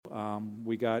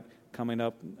We got coming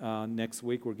up next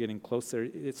week. We're getting closer.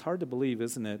 It's hard to believe,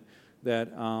 isn't it, that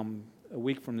a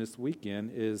week from this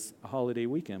weekend is a holiday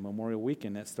weekend, Memorial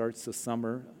Weekend, that starts the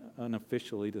summer,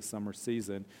 unofficially the summer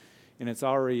season, and it's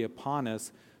already upon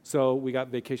us. So we got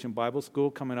Vacation Bible School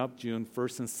coming up June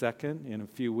 1st and 2nd in a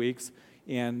few weeks.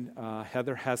 And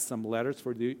Heather has some letters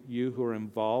for you who are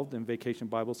involved in Vacation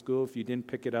Bible School. If you didn't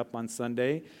pick it up on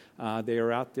Sunday, they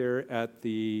are out there at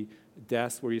the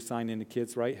desk where you sign in the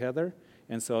kids, right, Heather?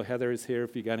 And so Heather is here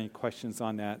if you got any questions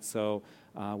on that. So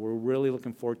we're really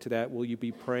looking forward to that. Will you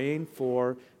be praying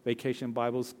for Vacation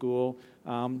Bible School?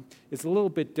 It's a little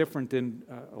bit different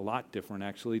a lot different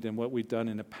actually, than what we've done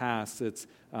in the past.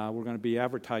 We're going to be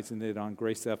advertising it on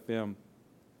Grace FM.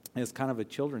 It's kind of a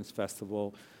children's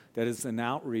festival that is an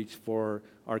outreach for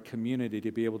our community to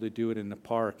be able to do it in the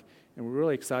park. And we're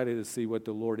really excited to see what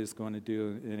the Lord is going to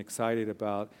do and excited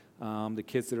about the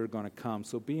kids that are going to come.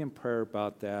 So be in prayer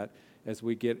about that as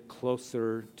we get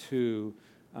closer to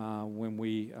when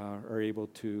we are able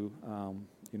to,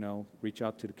 reach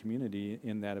out to the community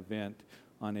in that event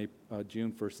on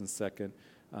June 1st and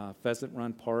 2nd. Pheasant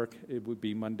Run Park, it would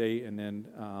be Monday, and then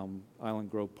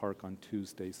Island Grove Park on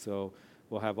Tuesday. So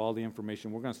we'll have all the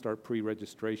information. We're going to start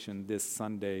pre-registration this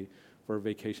Sunday for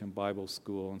Vacation Bible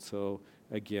School. And so,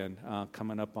 again,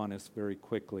 coming up on us very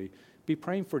quickly. Be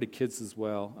praying for the kids as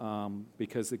well,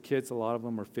 because the kids, a lot of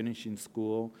them are finishing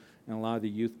school. And a lot of the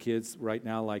youth kids right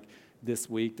now, like this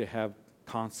week, they have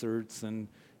concerts and,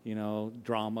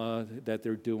 drama that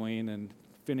they're doing and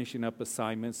finishing up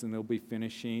assignments, and they'll be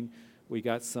finishing. We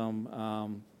got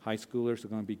some high schoolers who are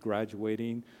going to be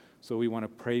graduating. So we want to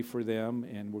pray for them,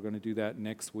 and we're going to do that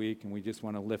next week, and we just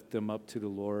want to lift them up to the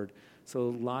Lord. So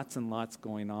lots and lots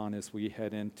going on as we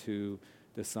head into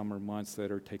the summer months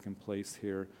that are taking place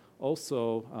here.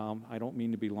 Also, I don't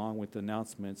mean to be long with the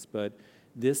announcements, but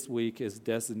this week is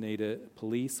designated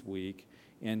Police Week,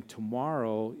 and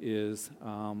tomorrow is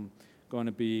going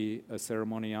to be a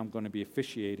ceremony I'm going to be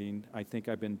officiating. I think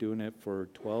I've been doing it for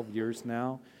 12 years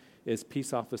now. Is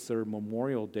Peace Officer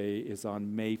Memorial Day is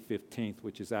on May 15th,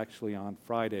 which is actually on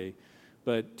Friday.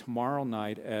 But tomorrow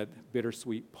night at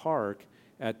Bittersweet Park,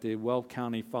 at the Weld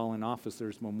County Fallen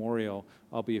Officers Memorial,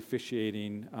 I'll be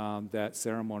officiating that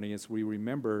ceremony as we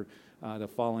remember the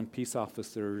fallen peace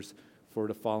officers for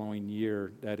the following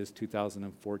year, that is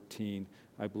 2014.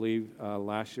 I believe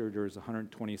last year there was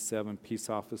 127 peace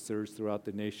officers throughout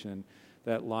the nation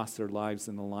that lost their lives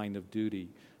in the line of duty.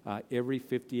 Every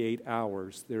 58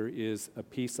 hours, there is a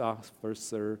peace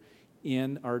officer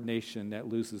in our nation that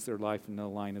loses their life in the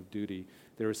line of duty.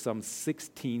 There are some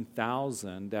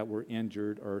 16,000 that were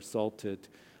injured or assaulted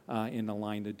in the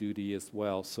line of duty as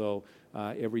well. So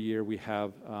every year we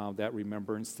have that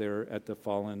remembrance there at the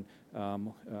Fallen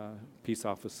Peace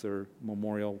Officer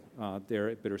Memorial there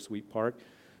at Bittersweet Park.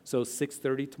 So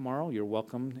 6:30 tomorrow, you're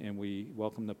welcome, and we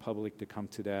welcome the public to come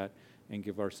to that and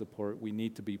give our support. We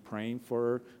need to be praying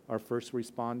for our first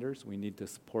responders. We need to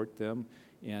support them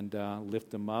and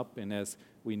lift them up. And as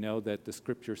we know that the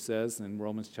Scripture says in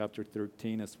Romans chapter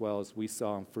 13, as well as we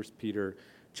saw in 1 Peter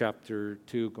chapter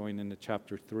 2 going into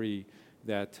chapter 3,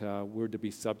 that we're to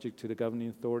be subject to the governing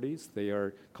authorities. They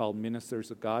are called ministers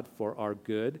of God for our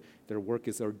good. Their work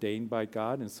is ordained by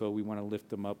God, and so we want to lift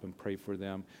them up and pray for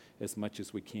them as much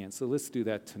as we can. So let's do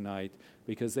that tonight,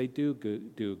 because they do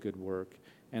good work.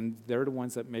 And they're the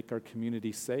ones that make our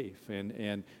community safe,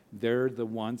 and they're the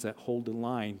ones that hold the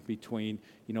line between,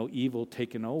 evil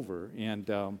taking over.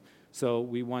 And so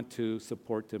we want to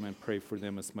support them and pray for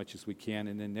them as much as we can.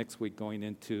 And then next week, going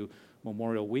into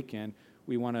Memorial Weekend,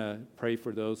 we want to pray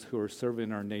for those who are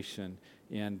serving our nation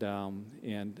and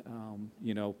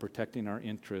protecting our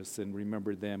interests, and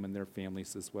remember them and their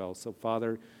families as well. So,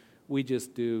 Father, we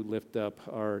just do lift up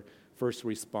our first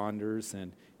responders,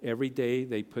 and every day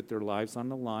they put their lives on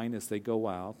the line as they go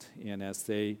out and as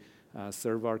they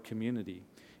serve our community.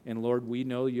 And Lord, we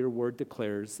know your word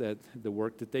declares that the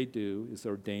work that they do is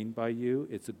ordained by you.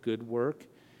 It's a good work.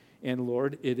 And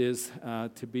Lord, it is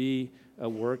to be a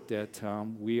work that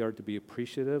we are to be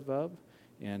appreciative of.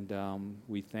 And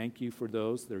we thank you for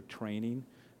those, their training,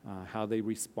 how they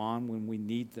respond when we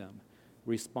need them,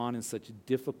 respond in such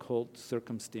difficult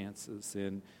circumstances.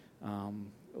 And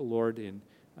Lord, in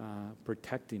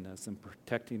protecting us and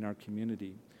protecting our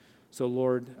community. So,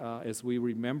 Lord, as we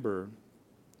remember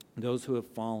those who have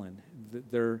fallen,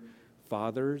 their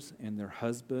fathers and their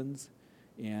husbands,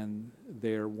 and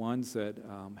they're ones that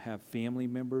have family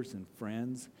members and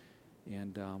friends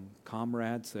and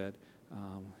comrades that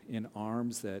in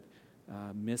arms that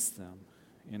miss them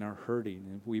and are hurting.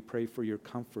 And we pray for your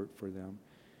comfort for them.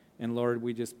 And Lord,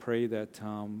 we just pray that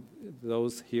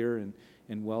those here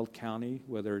in Weld County,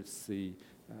 whether it's the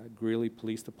Greeley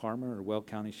Police Department or Weld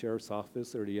County Sheriff's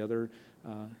Office or the other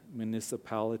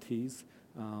municipalities,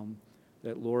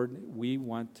 that, Lord, we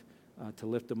want to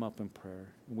lift them up in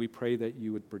prayer. And we pray that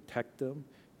you would protect them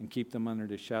and keep them under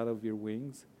the shadow of your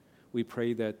wings. We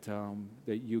pray that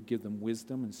you give them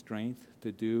wisdom and strength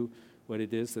to do what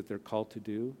it is that they're called to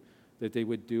do, that they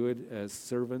would do it as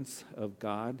servants of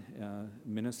God,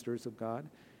 ministers of God,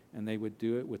 and they would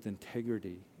do it with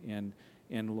integrity and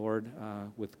Lord,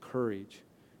 with courage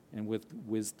and with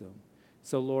wisdom.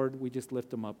 So, Lord, we just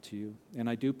lift them up to you. And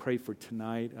I do pray for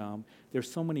tonight.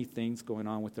 There's so many things going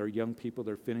on with our young people.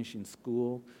 They're finishing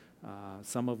school.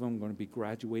 Some of them are going to be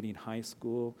graduating high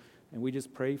school. And we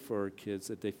just pray for our kids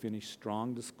that they finish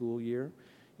strong the school year.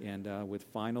 And with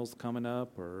finals coming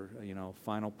up or,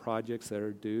 final projects that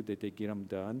are due, that they get them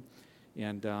done.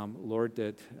 And, Lord,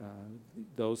 that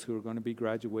those who are going to be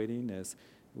graduating, as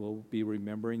we'll be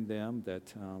remembering them,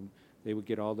 that they would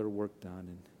get all their work done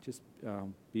and just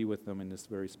be with them in this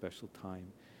very special time.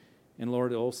 And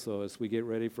Lord, also, as we get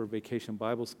ready for Vacation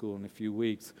Bible School in a few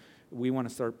weeks, we want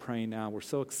to start praying now. We're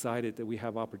so excited that we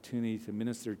have opportunity to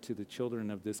minister to the children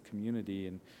of this community.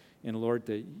 And Lord,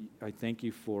 that I thank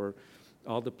you for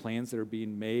all the plans that are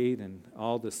being made and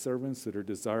all the servants that are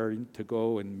desiring to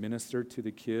go and minister to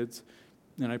the kids.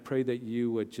 And I pray that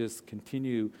you would just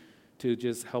continue to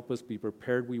just help us be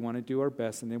prepared. We want to do our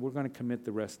best, and then we're going to commit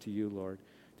the rest to you, Lord.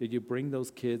 That you bring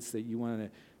those kids that you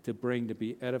want to bring to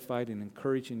be edified and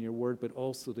encouraged in your word, but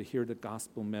also to hear the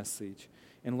gospel message.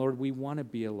 And Lord, we want to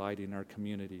be a light in our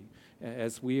community.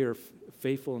 As we are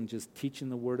faithful in just teaching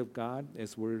the word of God,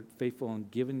 as we're faithful in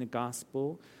giving the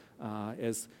gospel,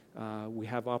 as we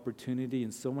have opportunity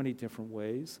in so many different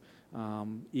ways,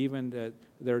 even that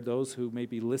there are those who may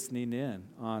be listening in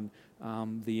on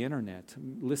the internet,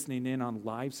 listening in on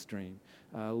live stream.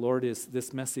 Lord, as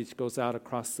this message goes out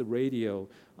across the radio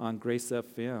on Grace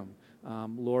FM,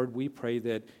 Lord, we pray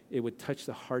that it would touch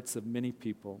the hearts of many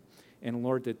people. And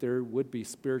Lord, that there would be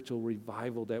spiritual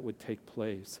revival that would take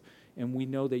place. And we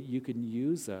know that you can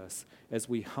use us as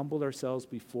we humble ourselves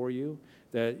before you,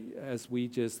 that as we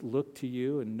just look to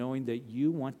you and knowing that you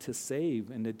want to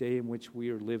save in the day in which we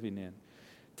are living in.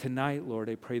 Tonight, Lord,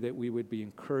 I pray that we would be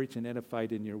encouraged and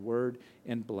edified in your word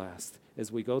and blessed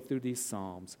as we go through these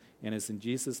Psalms. And it's in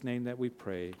Jesus' name that we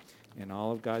pray. And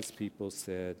all of God's people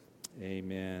said,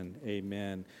 amen,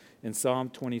 amen. In Psalm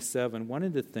 27, one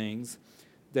of the things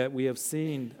that we have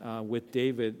seen with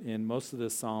David in most of the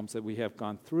Psalms that we have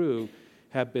gone through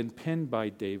have been penned by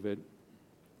David.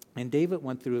 And David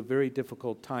went through a very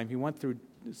difficult time. He went through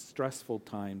stressful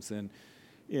times and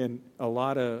in a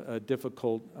lot of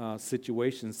difficult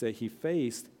situations that he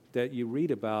faced that you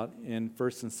read about in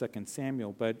 1st and 2nd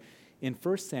Samuel. But in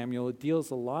 1 Samuel, it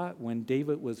deals a lot when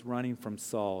David was running from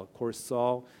Saul. Of course,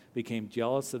 Saul became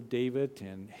jealous of David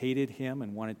and hated him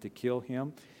and wanted to kill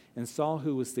him. And Saul,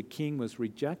 who was the king, was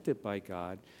rejected by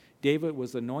God. David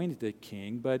was anointed the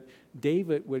king, but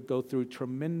David would go through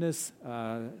tremendous,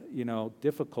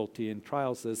 difficulty and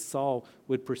trials as Saul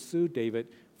would pursue David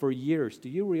for years. Do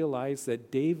you realize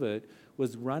that David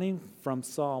was running from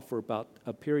Saul for about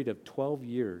a period of 12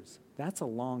 years? That's a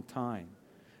long time.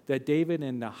 That David,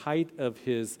 in the height of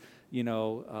his,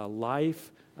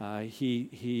 life,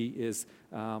 he is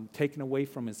taken away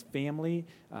from his family.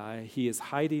 He is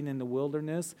hiding in the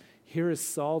wilderness. Here is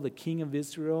Saul, the king of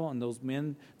Israel, and those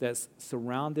men that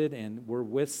surrounded and were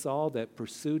with Saul that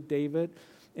pursued David.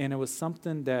 And it was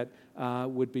something that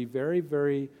would be very,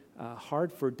 very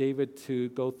hard for David to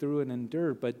go through and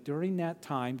endure. But during that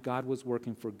time, God was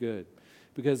working for good.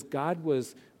 Because God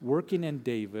was working in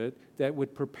David that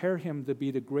would prepare him to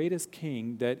be the greatest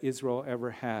king that Israel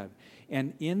ever had.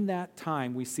 And in that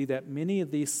time, we see that many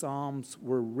of these Psalms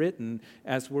were written,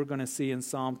 as we're going to see in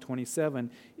Psalm 27.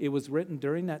 It was written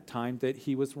during that time that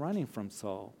he was running from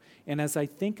Saul. And as I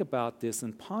think about this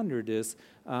and ponder this,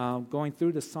 going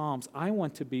through the Psalms, I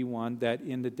want to be one that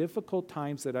in the difficult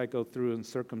times that I go through and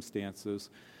circumstances,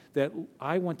 that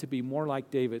I want to be more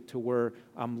like David, to where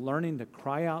I'm learning to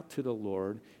cry out to the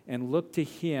Lord and look to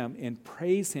him and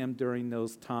praise him during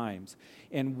those times.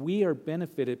 And we are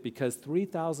benefited because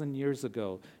 3,000 years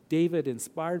ago, David,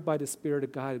 inspired by the Spirit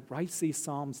of God, writes these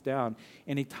Psalms down,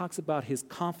 and he talks about his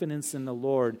confidence in the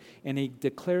Lord, and he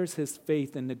declares his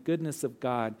faith in the goodness of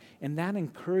God. And that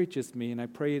encourages me, and I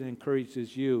pray it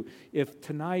encourages you. If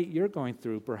tonight you're going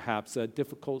through perhaps a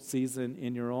difficult season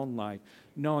in your own life,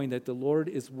 knowing that the Lord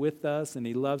is with us and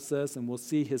he loves us and we'll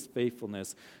see his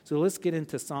faithfulness. So let's get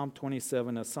into Psalm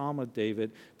 27, a psalm of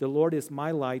David. The Lord is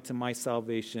my light and my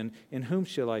salvation. In whom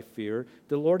shall I fear?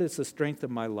 The Lord is the strength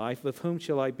of my life. Of whom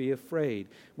shall I be afraid?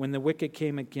 When the wicked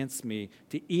came against me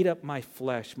to eat up my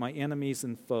flesh, my enemies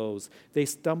and foes, they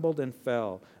stumbled and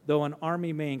fell. Though an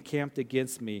army may encamp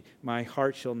against me, my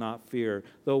heart shall not fear.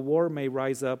 Though war may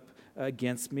rise up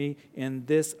against me, in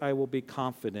this I will be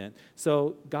confident.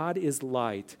 So God is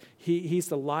light. He's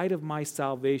the light of my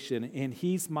salvation, and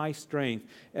he's my strength.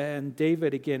 And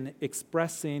David, again,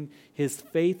 expressing his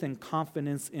faith and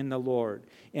confidence in the Lord.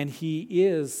 And he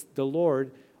is, the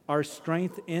Lord, our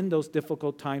strength in those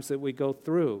difficult times that we go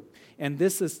through. And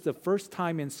this is the first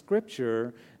time in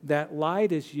Scripture that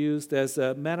light is used as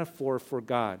a metaphor for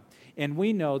God. And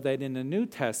we know that in the New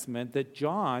Testament, that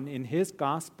John, in his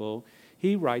gospel,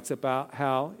 he writes about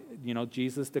how,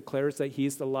 Jesus declares that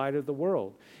he's the light of the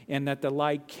world and that the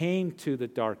light came to the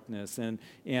darkness. And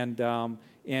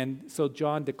so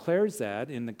John declares that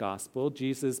in the gospel,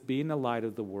 Jesus being the light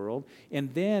of the world.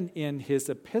 And then in his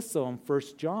epistle in 1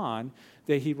 John,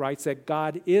 that he writes that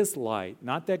God is light.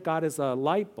 Not that God is a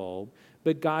light bulb,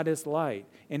 but God is light.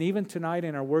 And even tonight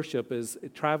in our worship, as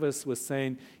Travis was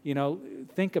saying,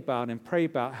 think about and pray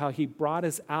about how he brought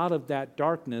us out of that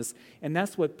darkness. And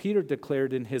that's what Peter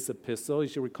declared in his epistle,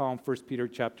 as you recall in 1 Peter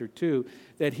chapter 2,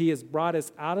 that he has brought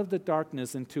us out of the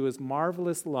darkness into his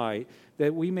marvelous light,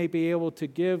 that we may be able to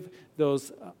give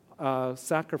those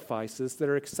sacrifices that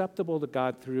are acceptable to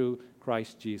God through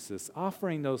Christ Jesus,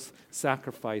 offering those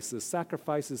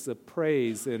sacrifices of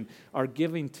praise and our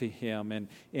giving to him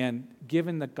and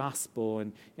giving the gospel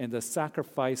and the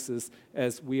sacrifices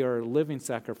as we are a living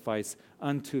sacrifice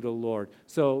unto the Lord.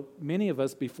 So many of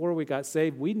us, before we got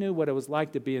saved, we knew what it was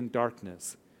like to be in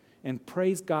darkness. And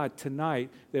praise God tonight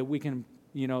that we can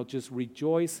just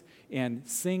rejoice and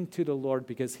sing to the Lord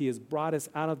because he has brought us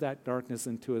out of that darkness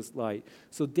into his light.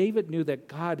 So David knew that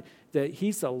that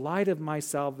he's the light of my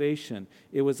salvation.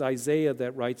 It was Isaiah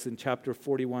that writes in chapter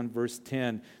 41, verse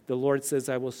 10, the Lord says,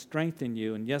 I will strengthen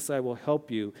you, and yes, I will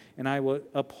help you, and I will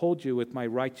uphold you with my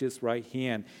righteous right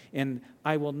hand, and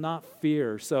I will not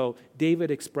fear. So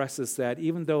David expresses that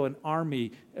even though an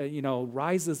army,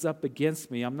 rises up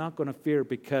against me, I'm not going to fear,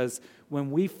 because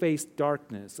when we face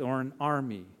darkness or an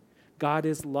army, God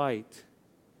is light.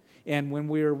 And when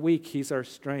we are weak, he's our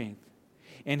strength.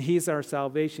 And he's our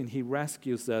salvation. He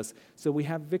rescues us. So we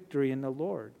have victory in the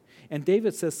Lord. And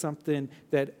David says something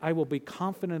that I will be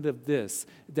confident of this,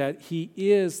 that he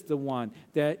is the one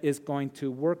that is going to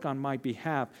work on my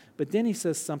behalf. But then he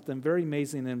says something very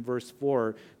amazing in verse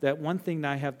 4, that one thing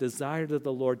that I have desired of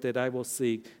the Lord that I will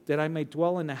seek, that I may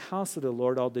dwell in the house of the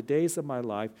Lord all the days of my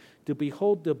life, to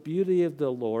behold the beauty of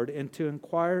the Lord and to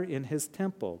inquire in his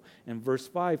temple. And verse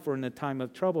 5, for in the time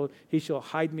of trouble he shall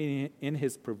hide me in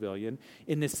his pavilion.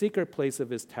 In the secret place of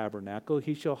his tabernacle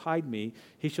he shall hide me.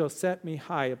 He shall set me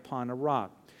high upon a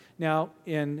rock. Now,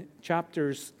 in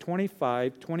chapters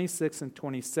 25, 26, and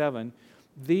 27,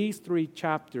 these three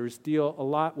chapters deal a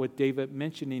lot with David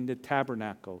mentioning the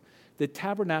tabernacle. The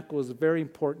tabernacle is very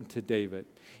important to David.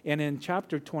 And in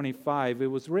chapter 25, it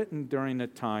was written during a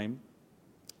time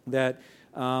that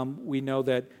we know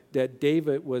that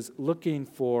David was looking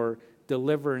for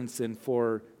deliverance and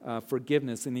for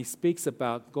forgiveness. And he speaks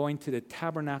about going to the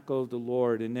tabernacle of the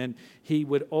Lord. And then he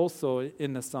would also,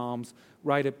 in the Psalms,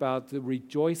 write about the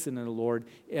rejoicing in the Lord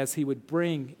as he would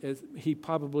bring, as he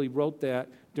probably wrote that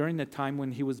during the time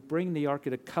when he was bringing the Ark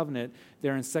of the Covenant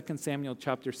there in 2 Samuel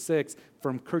chapter 6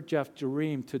 from Kirjath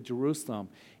Jearim to Jerusalem.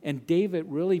 And David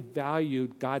really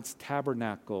valued God's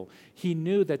tabernacle. He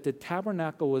knew that the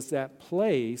tabernacle was that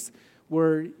place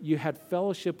where you had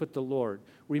fellowship with the Lord.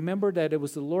 Remember that it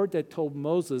was the Lord that told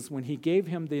Moses when he gave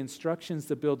him the instructions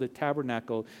to build the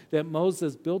tabernacle, that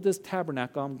Moses, build this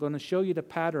tabernacle, I'm going to show you the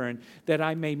pattern that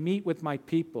I may meet with my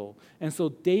people. And so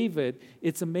David,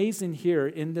 it's amazing here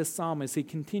in this psalm as he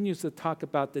continues to talk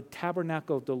about the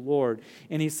tabernacle of the Lord.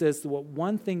 And he says, well,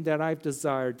 one thing that I've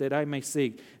desired that I may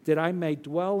seek, that I may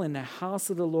dwell in the house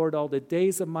of the Lord all the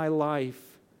days of my life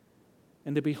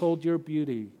and to behold your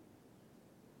beauty.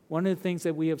 One of the things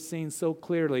that we have seen so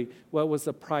clearly, what was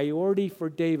a priority for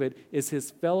David, is his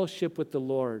fellowship with the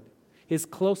Lord, his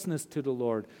closeness to the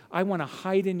Lord. I want to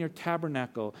hide in your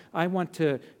tabernacle. I want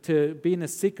to be in a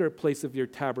secret place of your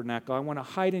tabernacle. I want to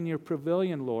hide in your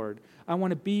pavilion, Lord. I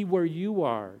want to be where you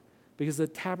are, because the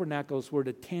tabernacle is where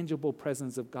the tangible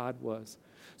presence of God was.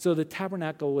 So the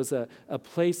tabernacle was a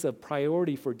place of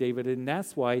priority for David, and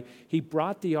that's why he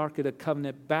brought the Ark of the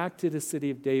Covenant back to the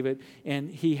city of David, and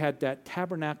he had that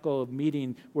tabernacle of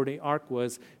meeting where the Ark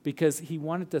was, because he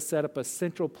wanted to set up a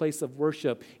central place of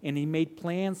worship, and he made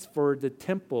plans for the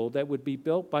temple that would be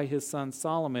built by his son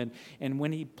Solomon. And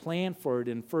when he planned for it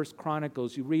in 1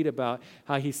 Chronicles, you read about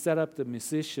how he set up the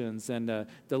musicians and the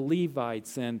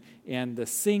Levites and the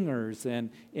singers,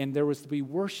 and there was to be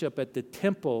worship at the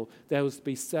temple that was to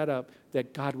be set up,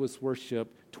 that God was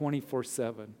worshiped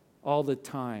 24/7, all the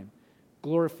time,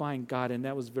 glorifying God. And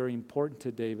that was very important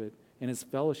to David and his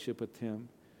fellowship with him.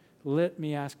 Let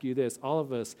me ask you this. All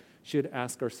of us should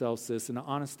ask ourselves this in the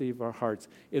honesty of our hearts.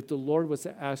 If the Lord was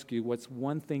to ask you, what's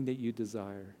one thing that you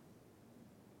desire?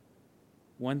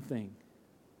 One thing.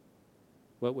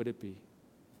 What would it be?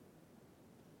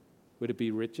 Would it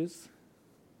be riches?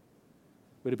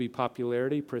 Would it be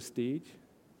popularity, prestige?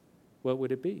 What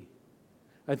would it be?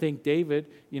 I think David,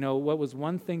 what was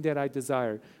one thing that I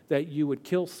desire? That you would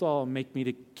kill Saul and make me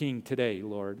the king today,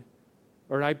 Lord.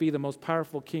 Or I'd be the most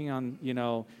powerful king on,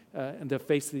 the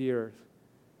face of the earth.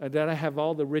 That I have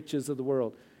all the riches of the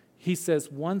world. He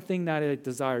says, one thing that I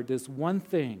desire, this one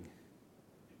thing,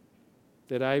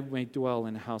 that I may dwell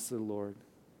in the house of the Lord.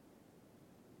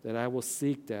 That I will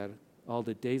seek that all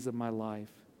the days of my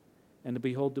life, and to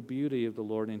behold the beauty of the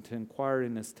Lord, and to inquire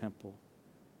in his temple.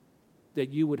 That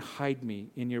you would hide me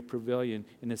in your pavilion,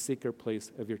 in the secret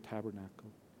place of your tabernacle.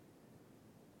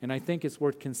 And I think it's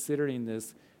worth considering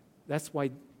this. That's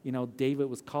why, David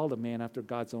was called a man after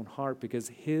God's own heart, because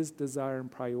his desire and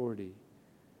priority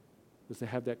was to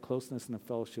have that closeness and a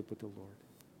fellowship with the Lord.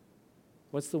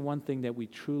 What's the one thing that we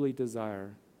truly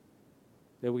desire,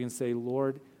 that we can say,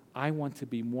 Lord, I want to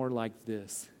be more like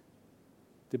this,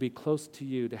 to be close to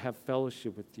you, to have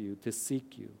fellowship with you, to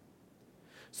seek you.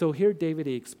 So here David,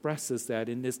 he expresses that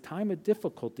in this time of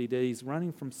difficulty that he's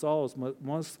running from Saul, as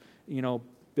most,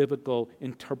 biblical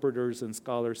interpreters and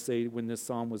scholars say when this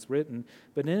psalm was written.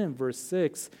 But then in verse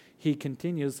 6, he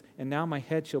continues, and now my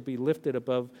head shall be lifted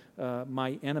above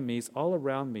my enemies all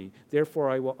around me. Therefore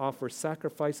I will offer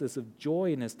sacrifices of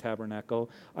joy in his tabernacle.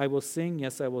 I will sing,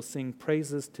 yes, I will sing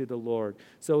praises to the Lord.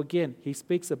 So again, he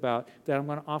speaks about that I'm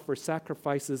going to offer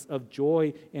sacrifices of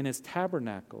joy in his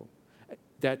tabernacle.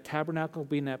 That tabernacle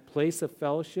being that place of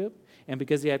fellowship. And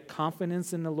because he had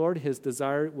confidence in the Lord, his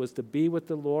desire was to be with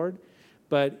the Lord.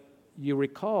 But you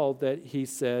recall that he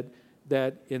said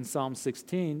that in Psalm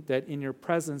 16, that in your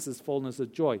presence is fullness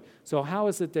of joy. So how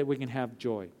is it that we can have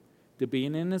joy? To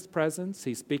being in his presence,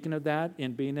 he's speaking of that,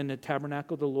 and being in the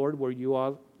tabernacle of the Lord, where you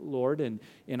are, Lord, and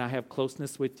I have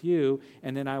closeness with you,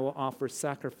 and then I will offer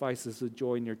sacrifices of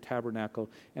joy in your tabernacle,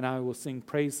 and I will sing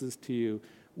praises to you.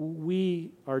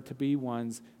 We are to be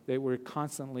ones that we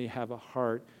constantly have a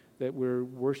heart that we're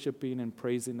worshiping and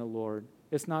praising the Lord.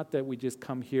 It's not that we just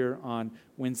come here on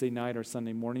Wednesday night or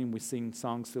Sunday morning, we sing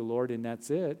songs to the Lord, and that's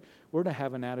it. We're to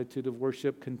have an attitude of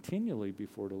worship continually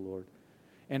before the Lord.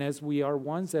 And as we are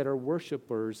ones that are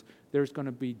worshipers, there's going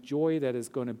to be joy that is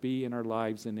going to be in our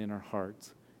lives and in our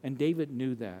hearts. And David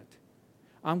knew that.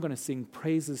 I'm going to sing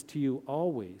praises to you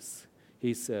always,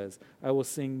 he says. I will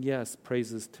sing, yes,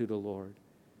 praises to the Lord.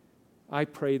 I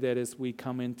pray that as we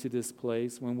come into this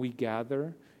place, when we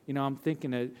gather, I'm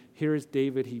thinking that here's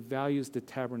David. He values the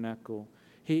tabernacle.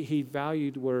 He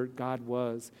valued where God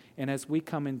was. And as we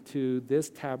come into this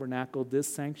tabernacle, this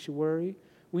sanctuary,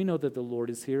 we know that the Lord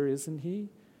is here, isn't he?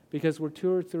 Because where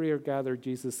two or three are gathered,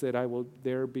 Jesus said, I will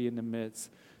there be in the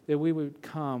midst. That we would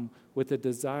come with a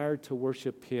desire to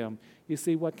worship him. You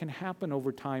see, what can happen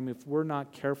over time if we're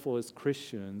not careful as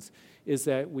Christians is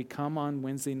that we come on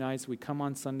Wednesday nights, we come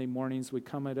on Sunday mornings, we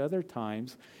come at other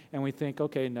times, and we think,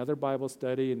 okay, another Bible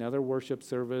study, another worship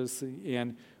service,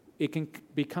 and it can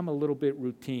become a little bit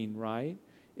routine, right?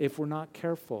 If we're not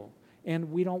careful.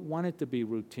 And we don't want it to be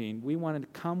routine. We want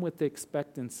to come with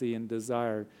expectancy and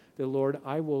desire that, Lord,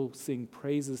 I will sing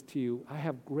praises to you. I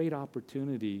have great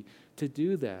opportunity to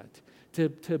do that,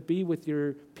 to be with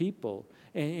your people.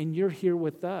 And you're here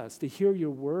with us to hear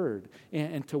your word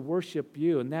and to worship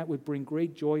you. And that would bring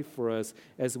great joy for us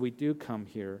as we do come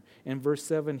here. In verse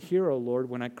 7, hear, O Lord,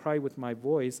 when I cry with my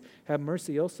voice, have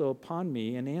mercy also upon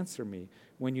me and answer me.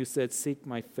 When you said, seek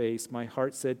my face, my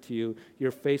heart said to you,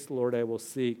 your face, Lord, I will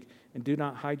seek. And do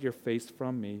not hide your face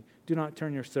from me. Do not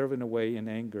turn your servant away in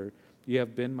anger. You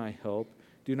have been my help.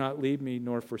 Do not leave me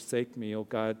nor forsake me, O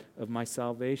God of my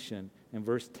salvation. In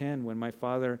verse 10, when my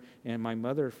father and my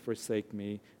mother forsake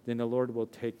me, then the Lord will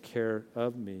take care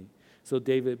of me. So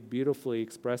David beautifully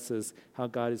expresses how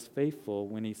God is faithful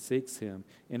when he seeks him.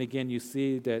 And again, you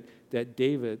see that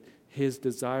David, his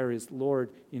desire is, Lord,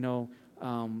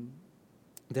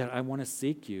 that I want to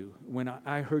seek you. When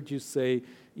I heard you say,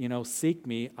 seek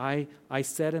me, I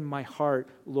said in my heart,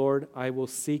 Lord, I will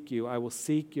seek you. I will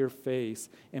seek your face.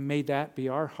 And may that be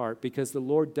our heart, because the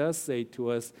Lord does say to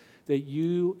us that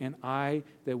you and I,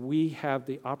 that we have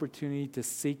the opportunity to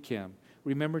seek him.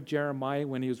 Remember Jeremiah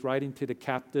when he was writing to the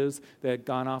captives that had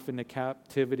gone off into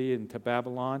captivity into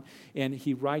Babylon? And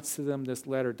he writes to them this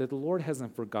letter that the Lord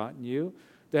hasn't forgotten you,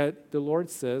 that the Lord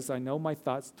says, I know my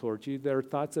thoughts towards you. They are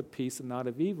thoughts of peace and not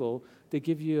of evil, to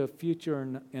give you a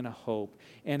future and a hope.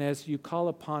 And as you call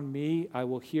upon me, I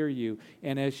will hear you.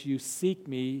 And as you seek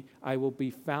me, I will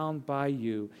be found by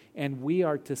you. And we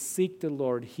are to seek the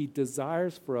Lord. He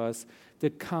desires for us to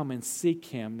come and seek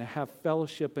him, to have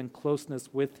fellowship and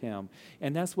closeness with him.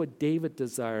 And that's what David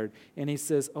desired. And he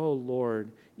says, oh,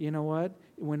 Lord, you know what?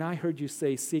 When I heard you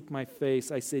say, seek my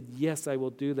face, I said, yes, I will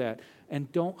do that. And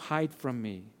don't hide from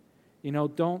me.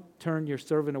 Don't turn your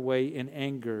servant away in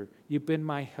anger. You've been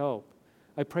my help.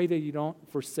 I pray that you don't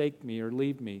forsake me or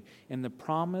leave me. And the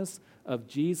promise of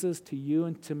Jesus to you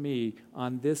and to me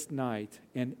on this night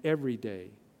and every day,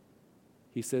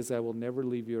 he says, I will never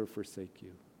leave you or forsake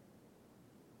you.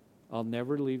 I'll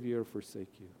never leave you or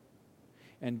forsake you.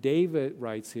 And David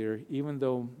writes here, even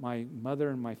though my mother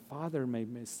and my father may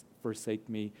forsake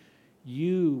me,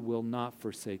 you will not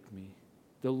forsake me.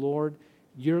 The Lord,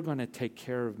 you're going to take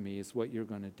care of me is what you're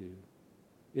going to do.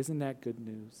 Isn't that good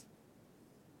news?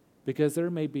 Because there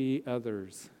may be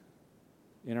others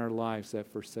in our lives that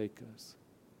forsake us,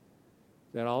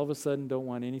 that all of a sudden don't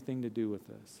want anything to do with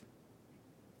us.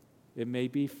 It may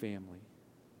be family.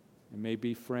 It may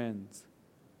be friends,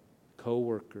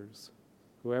 co-workers,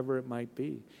 whoever it might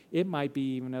be. It might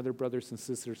be even other brothers and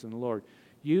sisters in the Lord.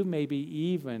 You may be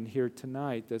even here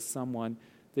tonight that someone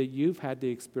that you've had the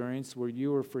experience where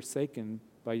you were forsaken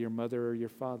by your mother or your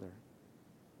father.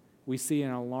 We see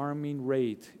an alarming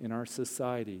rate in our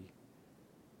society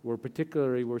where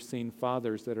particularly we're seeing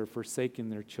fathers that are forsaking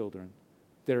their children,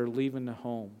 that are leaving the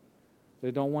home.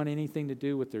 They don't want anything to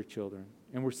do with their children.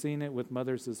 And we're seeing it with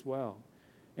mothers as well.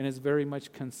 And it very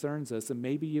much concerns us. And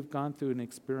maybe you've gone through an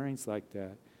experience like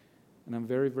that. And I'm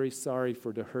very, very sorry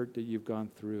for the hurt that you've gone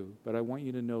through. But I want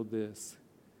you to know this,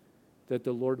 that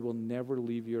the Lord will never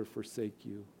leave you or forsake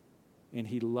you. And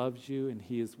he loves you and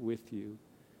he is with you.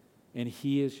 And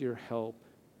he is your help.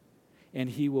 And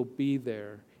he will be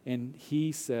there. And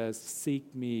he says,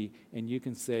 seek me. And you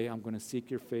can say, I'm going to seek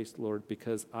your face, Lord,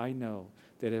 because I know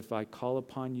that if I call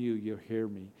upon you, you'll hear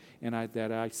me. And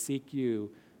that I seek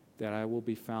you, that I will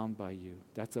be found by you.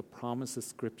 That's a promise of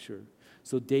Scripture.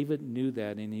 So David knew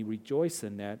that, and he rejoiced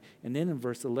in that. And then in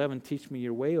verse 11, teach me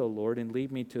your way, O Lord, and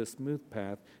lead me to a smooth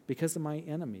path because of my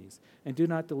enemies. And do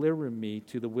not deliver me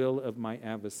to the will of my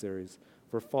adversaries.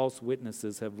 For false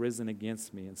witnesses have risen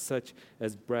against me, and such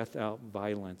as breath out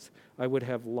violence. I would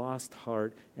have lost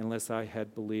heart unless I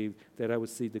had believed that I would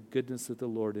see the goodness of the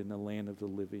Lord in the land of the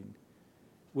living.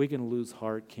 We can lose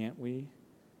heart, can't we?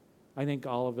 I think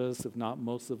all of us, if not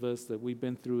most of us, that we've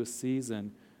been through a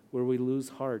season where we lose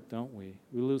heart, don't we?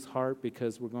 We lose heart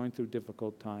because we're going through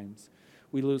difficult times.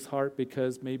 We lose heart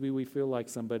because maybe we feel like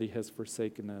somebody has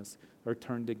forsaken us or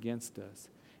turned against us.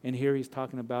 And here he's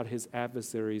talking about his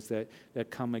adversaries that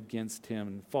come against him.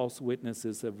 And false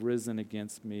witnesses have risen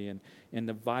against me and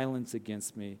the violence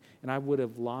against me. And I would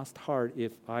have lost heart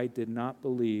if I did not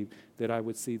believe that I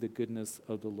would see the goodness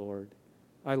of the Lord.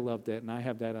 I love that, and I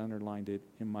have that underlined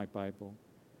in my Bible.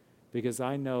 Because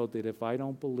I know that if I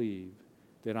don't believe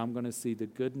that I'm going to see the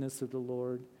goodness of the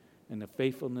Lord and the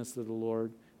faithfulness of the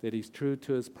Lord, that he's true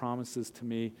to his promises to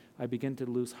me, I begin to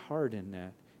lose heart in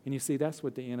that. And you see, that's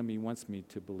what the enemy wants me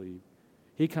to believe.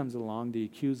 He comes along, the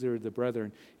accuser of the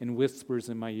brethren, and whispers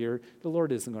in my ear, the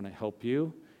Lord isn't going to help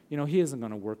you. He isn't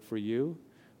going to work for you.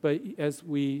 But as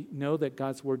we know that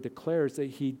God's word declares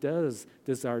that he does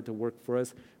desire to work for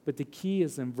us, but the key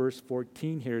is in verse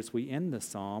 14 here as we end the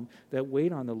psalm, that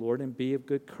wait on the Lord and be of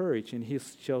good courage, and he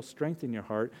shall strengthen your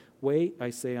heart. Wait,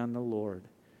 I say, on the Lord.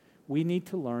 We need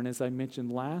to learn, as I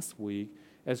mentioned last week,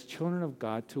 as children of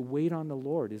God, to wait on the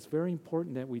Lord. It's very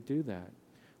important that we do that.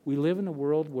 We live in a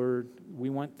world where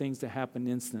we want things to happen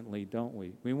instantly, don't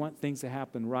we? We want things to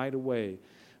happen right away.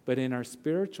 But in our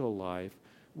spiritual life,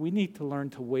 we need to learn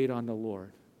to wait on the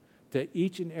Lord. That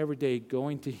each and every day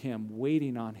going to him,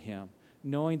 waiting on him,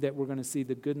 knowing that we're going to see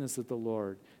the goodness of the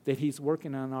Lord, that he's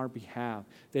working on our behalf,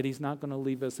 that he's not going to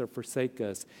leave us or forsake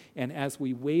us. And as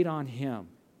we wait on him,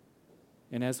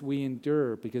 and as we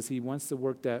endure, because he wants to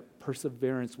work that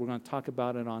perseverance, we're going to talk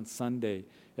about it on Sunday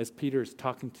as Peter's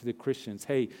talking to the Christians.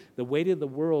 Hey, the weight of the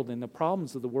world and the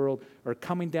problems of the world are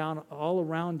coming down all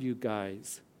around you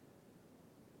guys.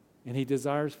 And he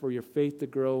desires for your faith to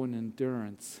grow in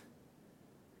endurance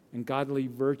and godly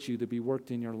virtue to be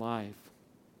worked in your life.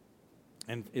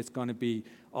 And it's going to be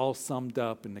all summed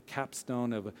up in the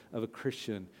capstone of a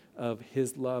Christian, of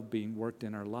his love being worked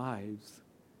in our lives.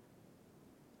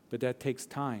 But that takes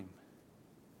time.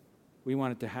 We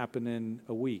want it to happen in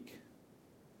a week.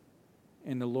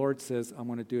 And the Lord says, I'm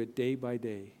going to do it day by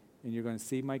day. And you're going to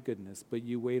see my goodness, but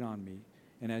you wait on me.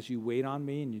 And as you wait on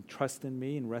me and you trust in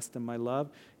me and rest in my love,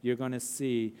 you're going to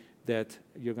see that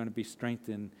you're going to be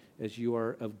strengthened as you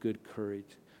are of good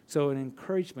courage. So an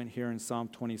encouragement here in Psalm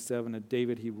 27 of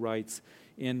David, he writes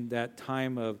in that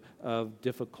time of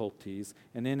difficulties.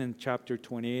 And then in chapter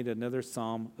 28, another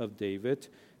psalm of David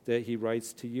that he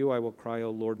writes, to you I will cry,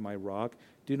 O Lord, my rock.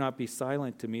 Do not be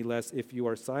silent to me, lest if you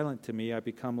are silent to me, I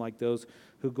become like those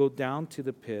who go down to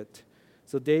the pit.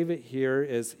 So David here,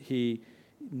 as he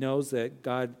knows that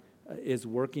God is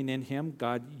working in him,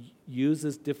 God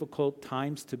uses difficult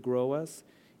times to grow us,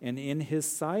 and in his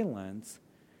silence,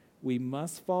 we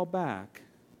must fall back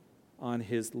on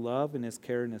his love and his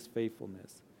care and his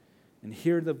faithfulness. And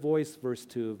hear the voice, verse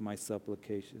 2, of my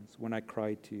supplications when I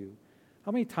cry to you.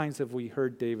 How many times have we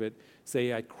heard David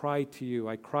say, I cry to you,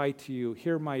 I cry to you.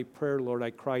 Hear my prayer, Lord,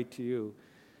 I cry to you.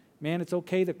 Man, it's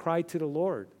okay to cry to the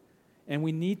Lord. And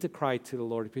we need to cry to the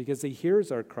Lord because he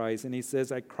hears our cries. And he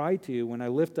says, I cry to you when I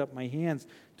lift up my hands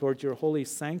towards your holy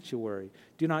sanctuary.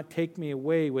 Do not take me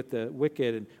away with the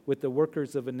wicked and with the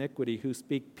workers of iniquity who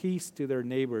speak peace to their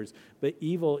neighbors, but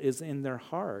evil is in their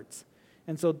hearts.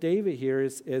 And so David here,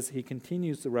 as he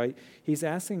continues to write, he's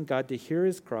asking God to hear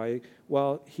his cry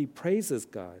while he praises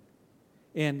God.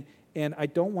 And I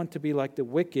don't want to be like the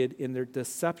wicked in their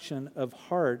deception of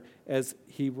heart, as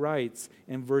he writes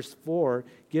in verse 4,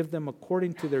 give them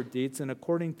according to their deeds and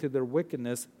according to their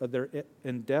wickedness of their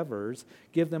endeavors.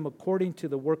 Give them according to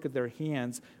the work of their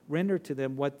hands. Render to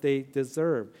them what they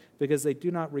deserve, because they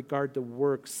do not regard the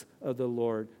works of the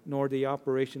Lord, nor the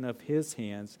operation of his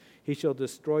hands. He shall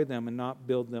destroy them and not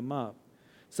build them up.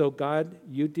 So God,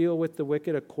 you deal with the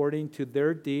wicked according to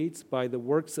their deeds by the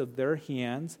works of their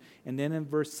hands. And then in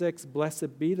verse 6,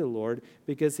 blessed be the Lord,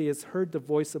 because he has heard the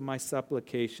voice of my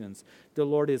supplications. The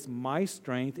Lord is my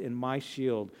strength and my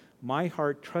shield. My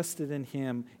heart trusted in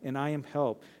him, and I am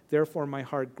helped. Therefore my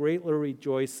heart greatly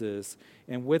rejoices,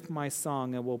 and with my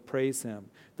song I will praise him.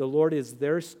 The Lord is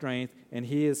their strength, and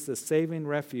he is the saving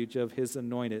refuge of his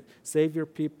anointed. Save your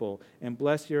people, and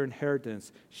bless your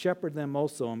inheritance. Shepherd them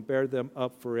also, and bear them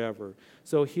up forever.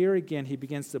 So here again, he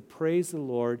begins to praise the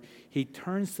Lord. He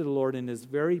turns to the Lord in this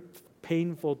very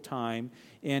painful time,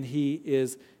 and he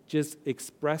is just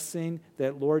expressing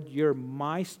that, Lord, you're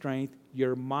my strength,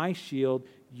 you're my shield,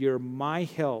 you're my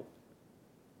help.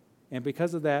 And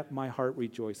because of that, my heart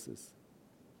rejoices.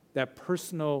 That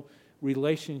personal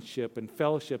relationship and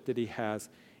fellowship that he has.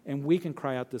 And we can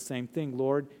cry out the same thing.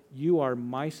 Lord, you are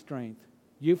my strength.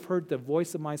 You've heard the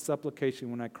voice of my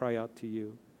supplication when I cry out to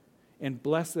you. And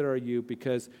blessed are you,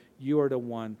 because you are the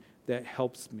one that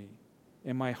helps me.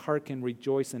 And my heart can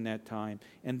rejoice in that time.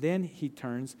 And then he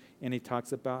turns and he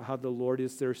talks about how the Lord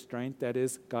is their strength. That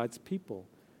is God's people.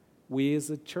 We as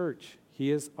a church,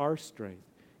 he is our strength.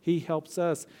 He helps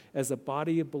us as a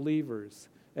body of believers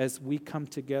as we come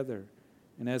together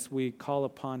and as we call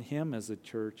upon him as a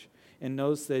church. And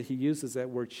notice that he uses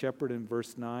that word shepherd in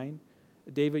verse 9.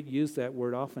 David used that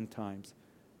word oftentimes.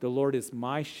 The Lord is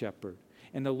my shepherd.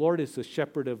 And the Lord is the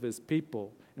shepherd of his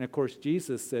people. And of course,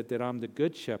 Jesus said that I'm the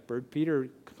good shepherd. Peter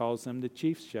calls him the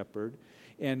chief shepherd.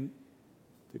 And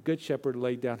the good shepherd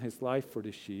laid down his life for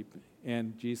the sheep.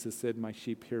 And Jesus said, my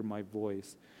sheep hear my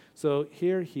voice. So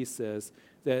here he says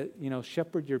that,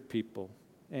 shepherd your people.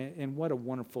 And what a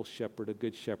wonderful shepherd, a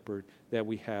good shepherd that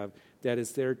we have, that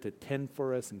is there to tend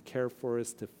for us and care for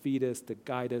us, to feed us, to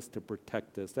guide us, to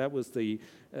protect us. That was the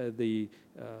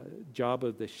job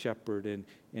of the shepherd,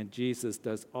 and Jesus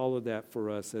does all of that for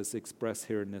us as expressed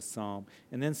here in this psalm.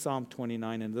 And then Psalm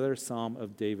 29, another psalm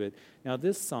of David. Now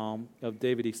this psalm of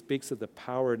David, he speaks of the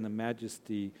power and the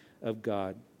majesty of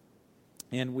God.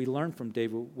 And we learn from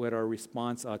David what our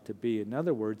response ought to be. In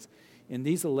other words, in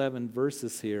these 11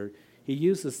 verses here, he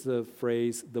uses the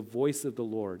phrase, the voice of the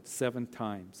Lord, 7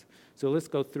 times. So let's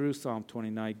go through Psalm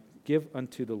 29. Give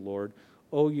unto the Lord,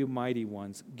 O you mighty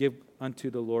ones. Give unto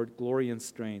the Lord glory and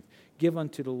strength. Give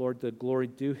unto the Lord the glory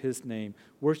due his name.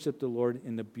 Worship the Lord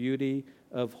in the beauty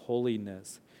of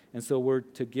holiness. And so we're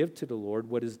to give to the Lord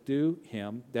what is due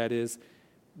him, that is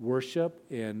worship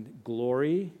and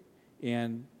glory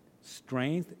and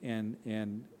strength, and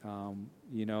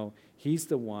he's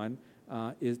the one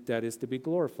that is to be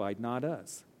glorified, not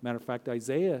us. Matter of fact,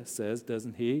 Isaiah says,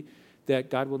 doesn't he, that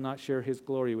God will not share his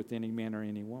glory with any man or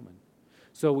any woman.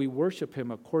 So we worship him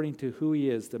according to who he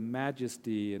is. The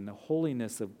majesty and the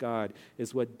holiness of God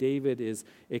is what David is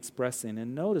expressing.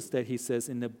 And notice that he says,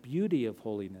 in the beauty of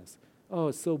holiness. Oh,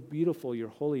 it's so beautiful, your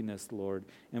holiness, Lord.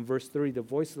 In verse 3, the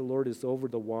voice of the Lord is over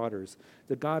the waters.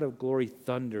 The God of glory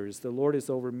thunders. The Lord is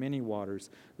over many waters.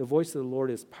 The voice of the Lord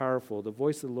is powerful. The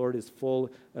voice of the Lord is full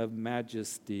of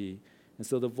majesty. And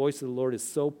so the voice of the Lord is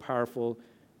so powerful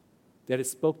that it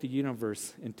spoke the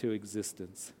universe into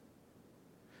existence.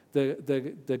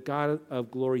 The God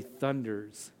of glory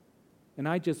thunders. And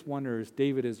I just wonder, as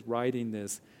David is writing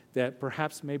this, that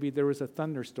perhaps maybe there was a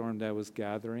thunderstorm that was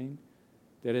gathering,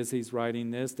 that as he's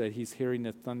writing this, that he's hearing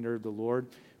the thunder of the Lord.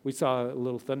 We saw a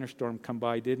little thunderstorm come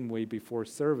by, didn't we, before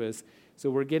service? So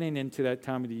we're getting into that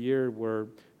time of the year where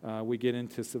we get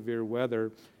into severe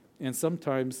weather. And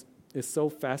sometimes it's so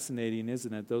fascinating,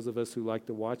 isn't it? Those of us who like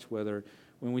to watch weather,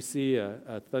 when we see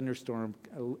a thunderstorm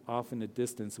off in the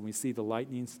distance and we see the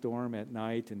lightning storm at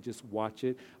night and just watch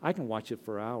it, I can watch it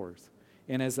for hours.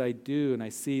 And as I do and I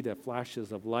see the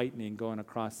flashes of lightning going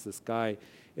across the sky,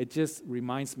 it just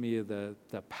reminds me of the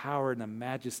power and the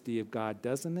majesty of God,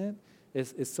 doesn't it?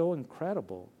 It's so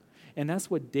incredible. And that's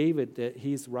what David, that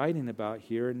he's writing about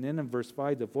here. And then in verse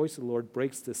 5, the voice of the Lord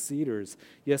breaks the cedars.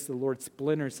 Yes, the Lord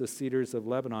splinters the cedars of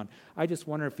Lebanon. I just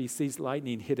wonder if he sees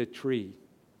lightning hit a tree,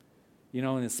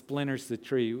 and it splinters the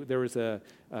tree. There was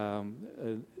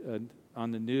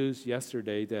on the news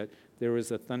yesterday that there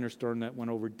was a thunderstorm that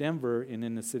went over Denver, and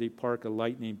in the city park, a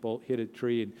lightning bolt hit a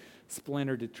tree and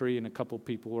splintered the tree, and a couple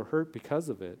people were hurt because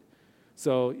of it.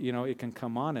 So, it can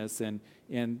come on us, and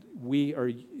we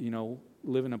are,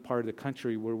 live in a part of the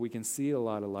country where we can see a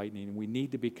lot of lightning, and we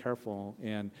need to be careful,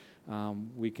 and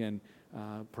we can,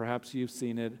 perhaps you've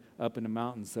seen it up in the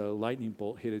mountains, a lightning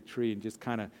bolt hit a tree and just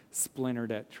kind of splintered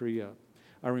that tree up.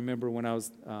 I remember when I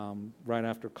was, right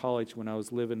after college, when I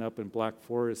was living up in Black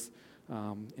Forest,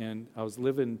 and I was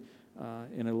living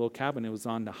in a little cabin. It was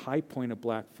on the high point of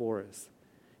Black Forest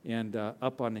and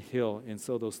up on the hill. And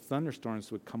so those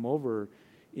thunderstorms would come over,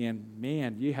 and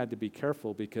man, you had to be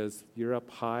careful because you're up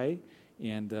high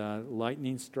and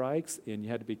lightning strikes, and you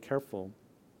had to be careful.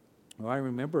 Well, I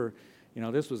remember,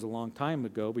 this was a long time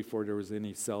ago before there was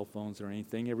any cell phones or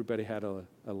anything. Everybody had a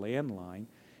landline.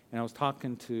 And I was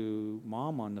talking to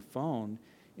Mom on the phone,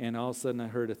 and all of a sudden I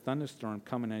heard a thunderstorm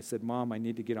coming. I said, Mom, I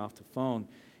need to get off the phone.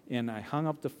 And I hung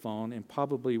up the phone and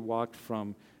probably walked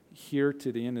from here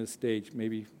to the end of the stage,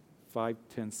 maybe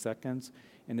 5-10 seconds,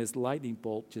 and this lightning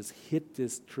bolt just hit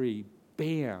this tree,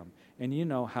 bam. And you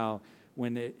know how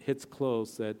when it hits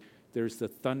close that there's the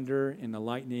thunder and the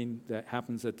lightning that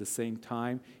happens at the same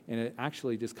time, and it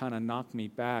actually just kind of knocked me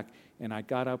back, and I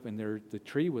got up and the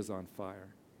tree was on fire.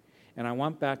 And I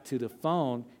went back to the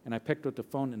phone, and I picked up the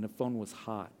phone, and the phone was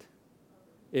hot.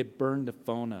 It burned the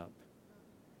phone up.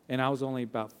 And I was only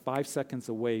about 5 seconds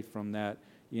away from that,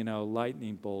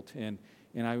 lightning bolt. And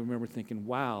I remember thinking,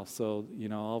 wow, so,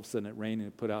 all of a sudden it rained and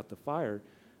it put out the fire.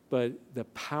 But the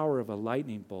power of a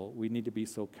lightning bolt, we need to be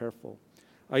so careful.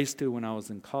 I used to, when I was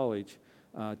in college,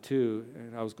 too,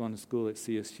 and I was going to school at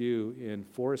CSU in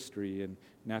forestry and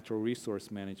natural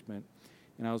resource management.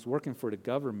 And I was working for the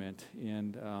government,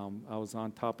 and I was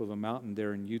on top of a mountain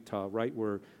there in Utah, right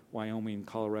where Wyoming,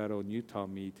 Colorado, and Utah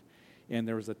meet. And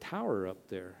there was a tower up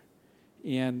there.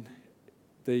 And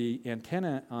the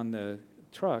antenna on the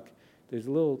truck, there's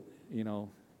a little,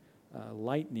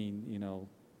 lightning,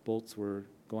 bolts were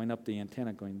going up the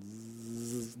antenna, going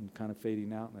zzz, and kind of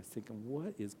fading out. And I was thinking,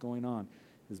 what is going on?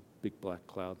 This big black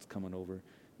cloud's coming over.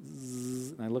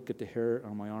 Zzz, and I look at the hair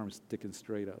on my arm sticking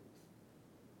straight up.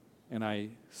 And I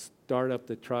start up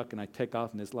the truck, and I take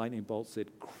off, and this lightning bolt said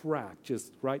crack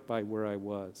just right by where I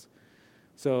was.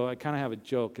 So I kind of have a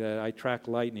joke. I track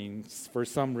lightning for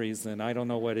some reason. I don't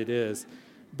know what it is.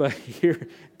 But here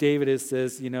David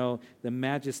says, the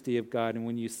majesty of God. And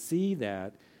when you see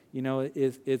that,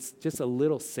 it's just a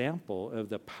little sample of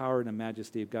the power and the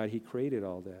majesty of God. He created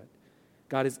all that.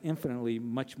 God is infinitely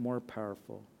much more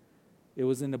powerful. It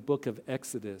was in the book of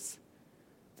Exodus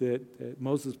that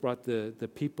Moses brought the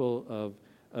people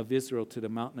of Israel to the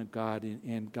mountain of God,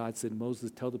 and God said, Moses,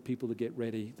 tell the people to get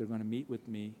ready. They're going to meet with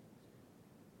me.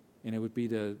 And it would be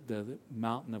the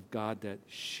mountain of God that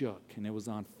shook, and it was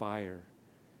on fire.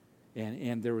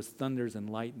 And there was thunders and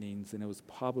lightnings, and it was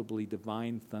probably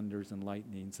divine thunders and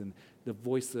lightnings. And the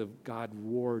voice of God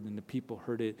roared, and the people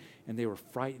heard it, and they were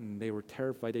frightened. They were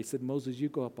terrified. They said, Moses, you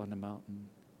go up on the mountain.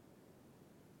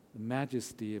 The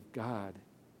majesty of God.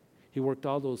 He worked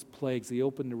all those plagues. He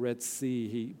opened the Red Sea.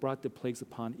 He brought the plagues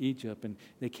upon Egypt, and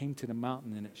they came to the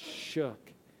mountain, and it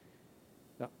shook.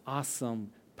 The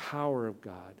awesome power of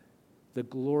God. the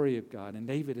glory of God. And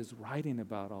David is writing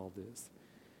about all this.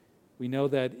 We know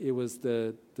that it was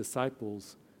the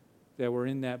disciples that were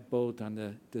in that boat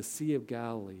on the Sea of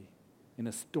Galilee, and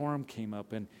a storm came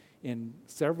up, and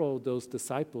several of those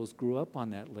disciples grew up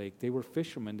on that lake. They were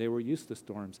fishermen. They were used to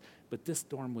storms, but this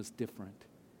storm was different.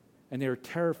 And they were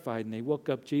terrified, and they woke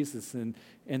up Jesus, and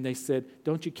they said,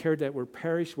 don't you care that we're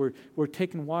perished? We're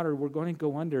taking water. We're going to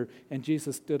go under. And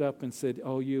Jesus stood up and said,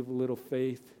 oh, you have little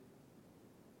faith.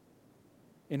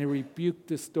 And he rebuked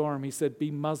the storm. He said,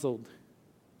 be muzzled.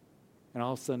 And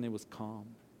all of a sudden it was calm.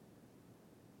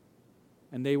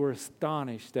 And they were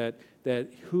astonished that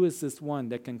who is this one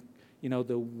that can,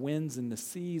 the winds and the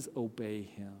seas obey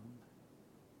him.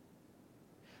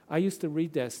 I used to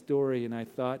read that story, and I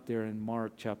thought there in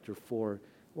Mark chapter 4,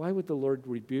 why would the Lord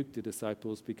rebuke the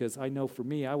disciples? Because I know for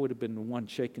me, I would have been the one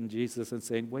shaking Jesus and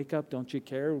saying, wake up, don't you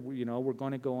care? We're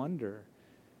going to go under.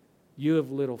 You have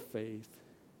little faith.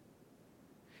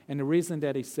 And the reason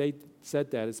that he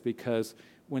said that is because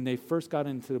when they first got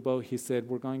into the boat, he said,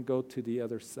 we're going to go to the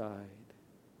other side.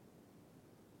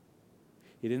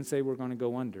 He didn't say we're going to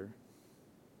go under.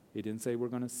 He didn't say we're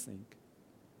going to sink.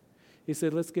 He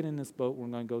said, let's get in this boat. We're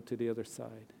going to go to the other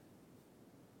side.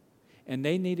 And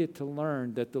they needed to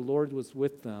learn that the Lord was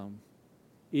with them,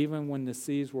 even when the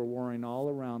seas were roaring all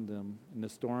around them and the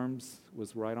storms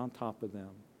was right on top of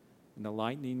them and the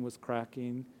lightning was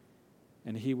cracking,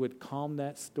 and he would calm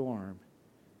that storm.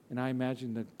 And I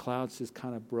imagine the clouds just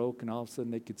kind of broke, and all of a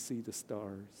sudden they could see the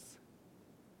stars.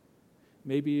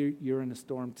 Maybe you're in a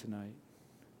storm tonight,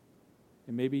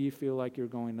 and maybe you feel like you're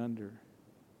going under.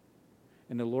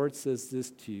 And the Lord says this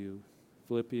to you,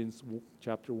 Philippians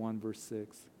chapter 1, verse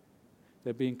 6,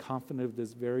 that being confident of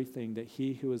this very thing, that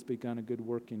he who has begun a good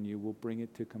work in you will bring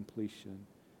it to completion,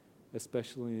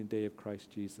 especially in the day of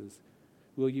Christ Jesus.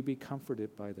 Will you be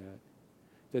comforted by that?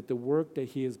 That the work that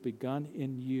he has begun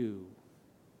in you,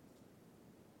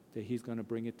 that he's going to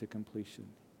bring it to completion.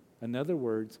 In other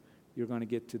words, you're going to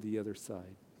get to the other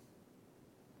side.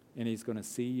 And he's going to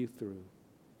see you through.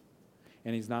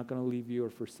 And he's not going to leave you or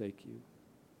forsake you.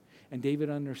 And David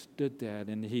understood that,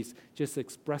 and he's just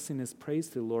expressing his praise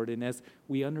to the Lord. And as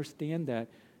we understand that,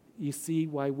 you see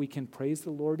why we can praise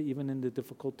the Lord even in the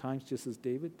difficult times, just as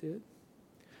David did.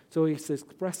 So he's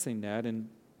expressing that, and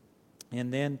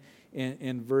then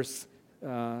in verse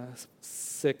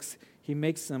 6, he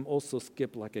makes them also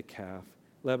skip like a calf,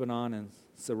 Lebanon and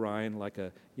Sirion like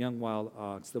a young wild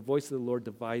ox. The voice of the Lord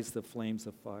divides the flames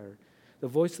of fire. The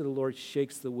voice of the Lord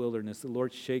shakes the wilderness. The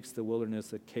Lord shakes the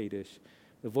wilderness of Kadesh.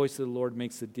 The voice of the Lord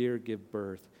makes the deer give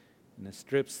birth, and it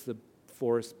strips the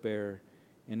forest bare.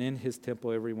 And in his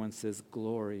temple everyone says,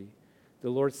 glory.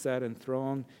 The Lord sat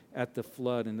enthroned at the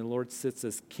flood, and the Lord sits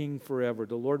as king forever.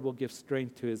 The Lord will give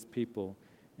strength to his people,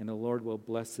 and the Lord will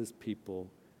bless his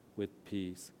people with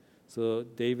peace. So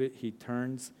David, he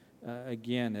turns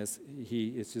again as he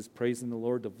is just praising the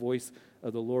Lord, the voice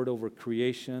of the Lord over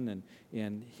creation,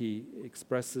 and he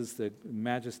expresses the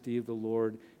majesty of the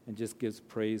Lord and just gives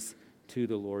praise to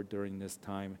the Lord during this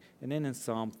time. And then in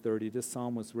Psalm 30, this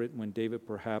psalm was written when David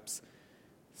perhaps,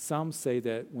 some say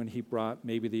that when he brought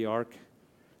maybe the Ark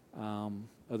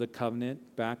of the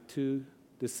Covenant back to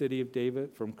the city of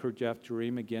David from Kirjath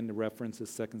Jearim. Again, the reference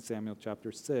is 2 Samuel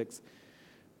chapter 6.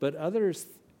 But others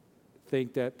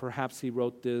think that perhaps he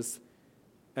wrote this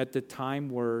at the time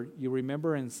where, you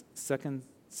remember in 2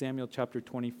 Samuel chapter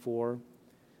 24,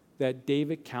 that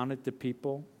David counted the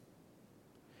people.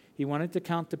 He wanted to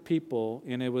count the people,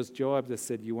 and it was Joab that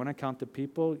said, you want to count the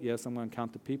people? Yes, I'm going to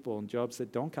count the people. And Joab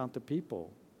said, don't count the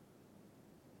people.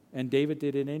 And David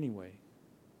did it anyway.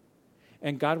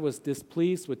 And God was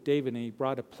displeased with David, and he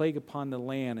brought a plague upon the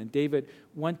land. And David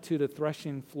went to the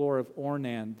threshing floor of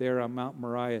Ornan there on Mount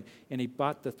Moriah, and he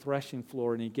bought the threshing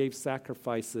floor, and he gave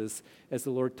sacrifices as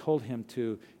the Lord told him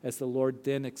to, as the Lord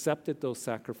then accepted those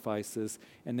sacrifices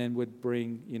and then would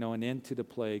bring, an end to the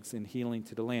plagues and healing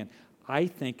to the land. I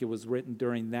think it was written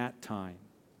during that time.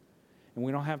 And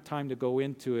we don't have time to go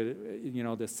into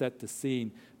it, to set the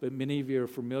scene. But many of you are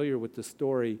familiar with the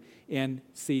story. And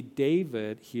see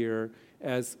David here,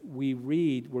 as we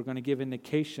read, we're going to give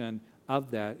indication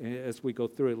of that as we go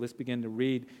through it. Let's begin to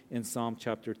read in Psalm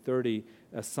chapter 30,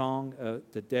 a song,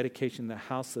 the dedication of the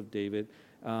house of David.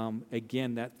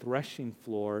 Again, that threshing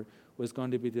floor was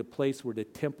going to be the place where the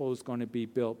temple was going to be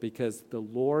built, because the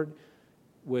Lord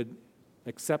would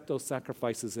accept those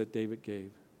sacrifices that David gave.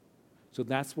 So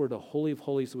that's where the Holy of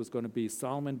Holies was going to be.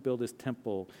 Solomon built his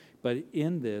temple. But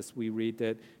in this, we read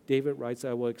that David writes,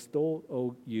 I will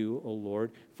extol you, O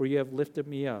Lord, for you have lifted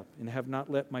me up and have not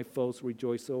let my foes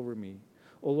rejoice over me.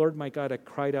 O Lord, my God, I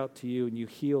cried out to you, and you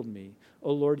healed me.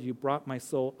 O Lord, you brought my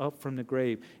soul up from the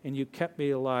grave, and you kept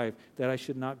me alive, that I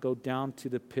should not go down to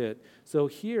the pit. So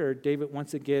here, David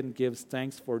once again gives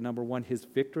thanks for, number one, his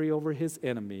victory over his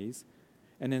enemies,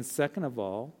 and then second of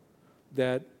all,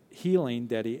 that healing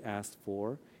that he asked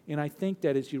for. And I think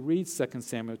that as you read 2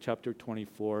 Samuel chapter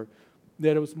 24,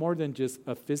 that it was more than just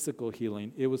a physical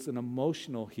healing. It was an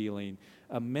emotional healing,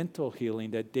 a mental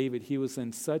healing that David, he was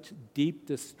in such deep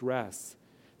distress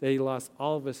that he lost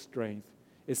all of his strength.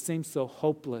 It seemed so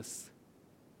hopeless.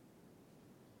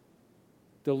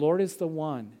 The Lord is the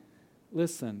one,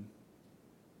 listen,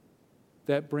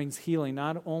 that brings healing,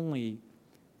 not only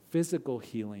physical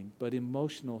healing, but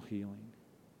emotional healing.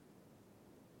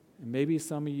 And maybe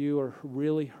some of you are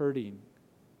really hurting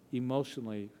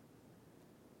emotionally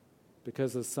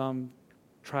because of some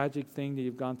tragic thing that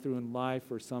you've gone through in life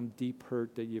or some deep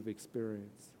hurt that you've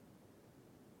experienced.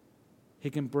 He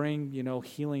can bring,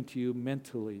 healing to you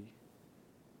mentally.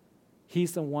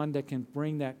 He's the one that can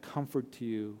bring that comfort to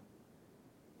you.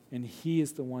 And he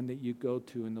is the one that you go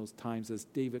to in those times as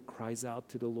David cries out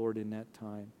to the Lord in that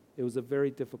time. It was a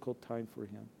very difficult time for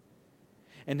him.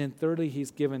 And then thirdly, he's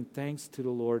given thanks to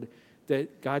the Lord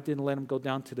that God didn't let him go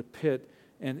down to the pit.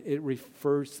 And it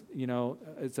refers,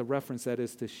 it's a reference that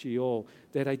is to Sheol,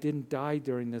 that I didn't die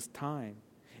during this time.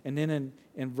 And then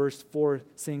in verse 4,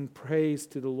 sing praise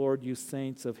to the Lord, you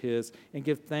saints of his, and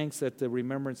give thanks at the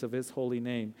remembrance of his holy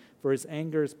name. For his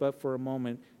anger is but for a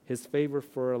moment, his favor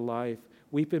for a life.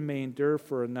 Weeping may endure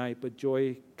for a night, but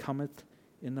joy cometh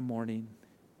in the morning.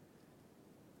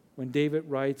 When David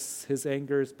writes, his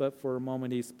anger is but for a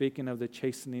moment, he's speaking of the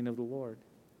chastening of the Lord.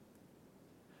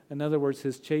 In other words,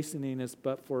 his chastening is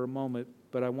but for a moment,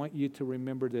 but I want you to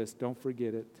remember this, don't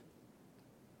forget it,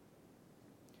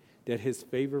 that his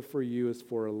favor for you is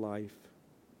for a life.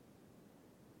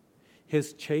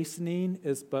 His chastening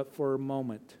is but for a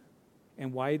moment.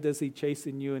 And why does he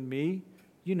chasten you and me?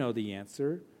 You know the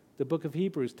answer. The book of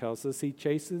Hebrews tells us he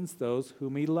chastens those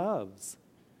whom he loves.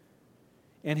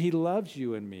 And he loves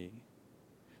you and me.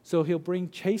 So he'll bring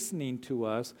chastening to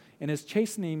us, and his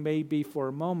chastening may be for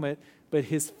a moment, but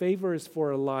his favor is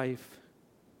for a life.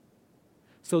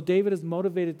 So David is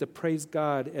motivated to praise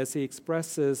God as he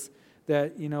expresses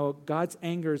that, God's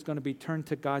anger is going to be turned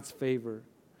to God's favor.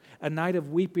 A night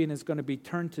of weeping is going to be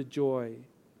turned to joy.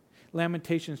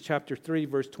 Lamentations chapter 3,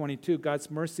 verse 22, God's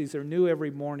mercies are new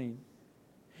every morning.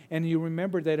 And you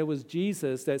remember that it was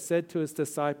Jesus that said to his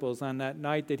disciples on that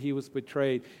night that he was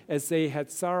betrayed, as they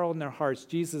had sorrow in their hearts,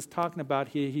 Jesus talking about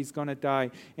he's going to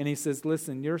die. And he says,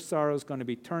 listen, your sorrow is going to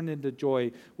be turned into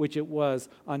joy, which it was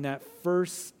on that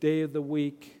first day of the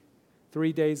week,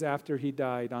 3 days after he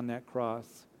died on that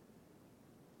cross,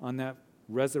 on that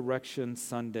Resurrection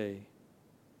Sunday.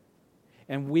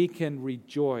 And we can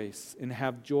rejoice and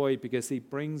have joy because he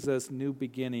brings us new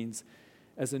beginnings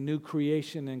as a new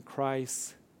creation in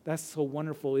Christ. That's so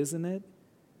wonderful, isn't it?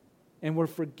 And we're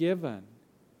forgiven.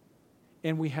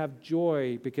 And we have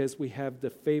joy because we have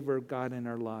the favor of God in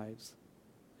our lives.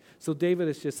 So David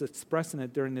is just expressing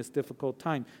it during this difficult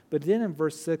time. But then in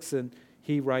verse 6,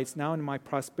 he writes, now in my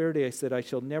prosperity I said, I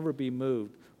shall never be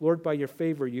moved. Lord, by your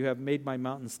favor, you have made my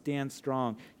mountain stand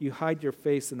strong. You hide your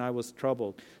face, and I was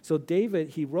troubled. So David,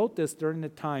 he wrote this during the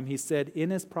time. He said, in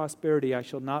his prosperity, I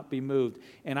shall not be moved.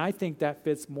 And I think that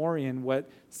fits more in what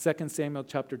 2 Samuel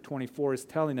chapter 24 is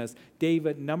telling us.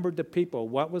 David numbered the people.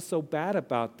 What was so bad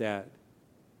about that?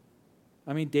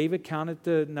 I mean, David counted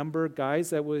the number of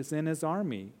guys that was in his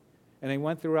army, and they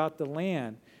went throughout the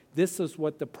land. This is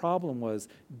what the problem was.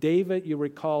 David, you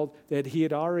recalled that he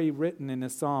had already written in the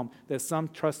psalm that some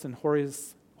trust in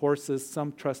horses,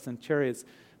 some trust in chariots,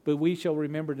 but we shall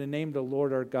remember the name of the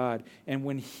Lord our God. And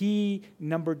when he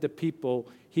numbered the people,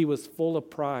 he was full of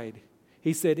pride.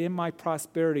 He said, in my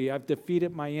prosperity, I've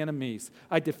defeated my enemies.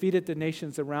 I defeated the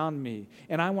nations around me.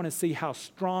 And I want to see how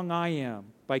strong I am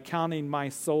by counting my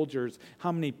soldiers,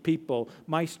 how many people.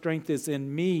 My strength is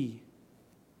in me.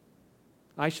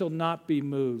 I shall not be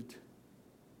moved.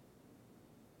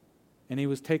 And he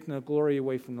was taking the glory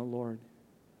away from the Lord.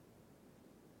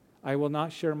 I will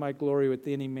not share my glory with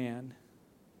any man.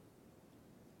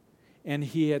 And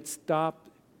he had stopped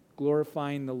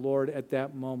glorifying the Lord at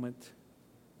that moment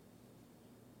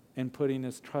and putting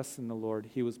his trust in the Lord.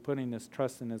 He was putting his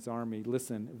trust in his army.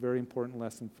 Listen, a very important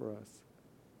lesson for us.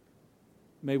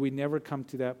 May we never come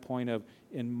to that point of,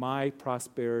 in my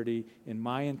prosperity, in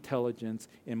my intelligence,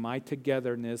 in my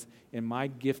togetherness, in my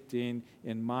gifting,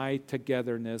 in my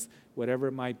togetherness, whatever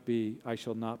it might be, I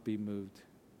shall not be moved.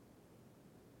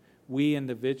 We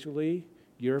individually,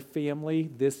 your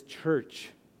family, this church,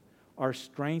 our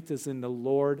strength is in the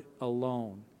Lord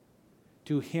alone.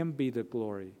 To him be the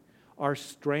glory. Our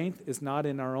strength is not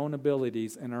in our own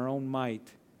abilities and our own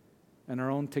might and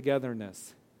our own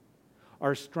togetherness.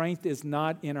 Our strength is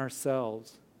not in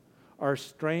ourselves. Our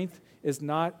strength is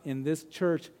not in this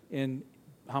church, in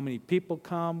how many people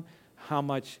come, how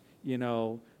much,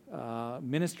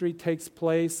 ministry takes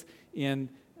place, in,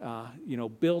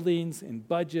 buildings, in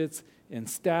budgets, in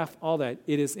staff, all that.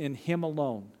 It is in him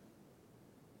alone.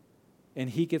 And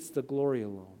he gets the glory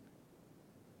alone.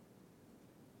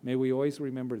 May we always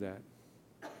remember that.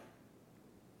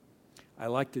 I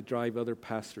like to drive other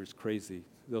pastors crazy.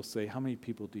 They'll say, how many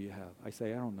people do you have? I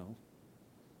say, I don't know.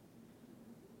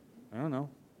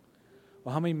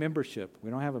 Well, how many membership?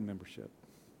 We don't have a membership.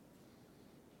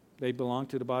 They belong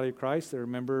to the body of Christ. They're a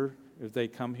member. If they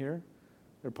come here,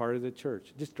 they're part of the church.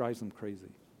 It just drives them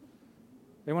crazy.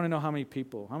 They want to know how many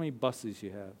people, how many buses you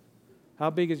have.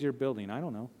 How big is your building? I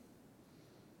don't know.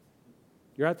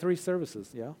 You're at 3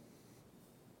 services, yeah.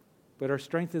 But our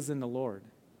strength is in the Lord.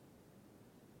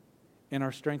 And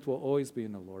our strength will always be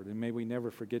in the Lord. And may we never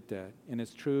forget that. And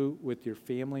it's true with your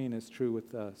family and it's true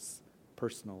with us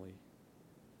personally.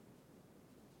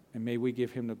 And may we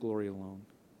give him the glory alone.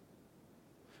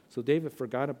 So David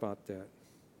forgot about that.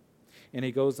 And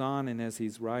he goes on, and as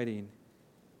he's writing,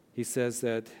 he says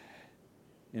that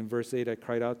in verse 8, I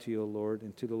cried out to you, O Lord,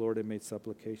 and to the Lord I made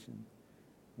supplication.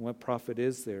 What profit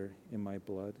is there in my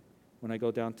blood? When I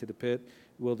go down to the pit,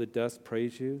 will the dust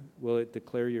praise you? Will it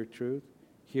declare your truth?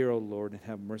 Hear, O Lord, and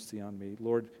have mercy on me.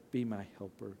 Lord, be my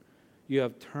helper. You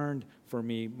have turned for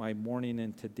me my mourning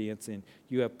into dancing.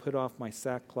 You have put off my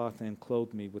sackcloth and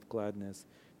clothed me with gladness.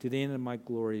 To the end of my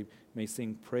glory may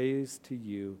sing praise to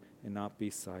you and not be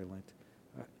silent.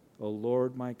 O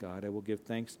Lord, my God, I will give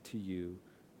thanks to you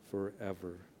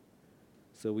forever.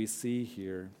 So we see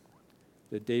here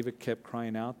that David kept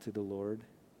crying out to the Lord,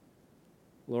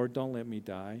 Lord, don't let me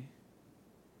die.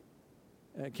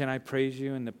 Can I praise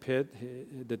you in the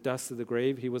pit, the dust of the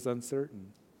grave? He was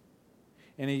uncertain.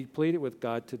 And he pleaded with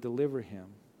God to deliver him.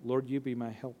 Lord, you be my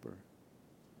helper.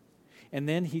 And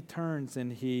then he turns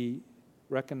and he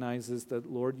recognizes that,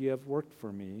 Lord, you have worked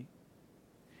for me.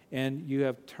 And I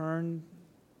have turned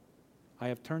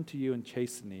to you in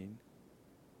chastening.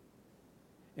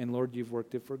 And Lord, you've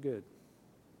worked it for good.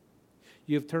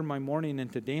 You have turned my mourning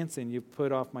into dancing. You've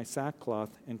put off my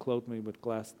sackcloth and clothed me with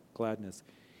gladness.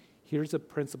 Here's a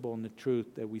principle and the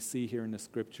truth that we see here in the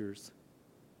scriptures.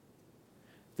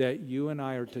 That you and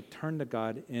I are to turn to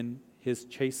God in his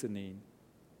chastening.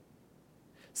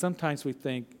 Sometimes we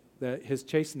think that his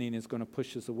chastening is going to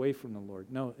push us away from the Lord.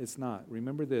 No, it's not.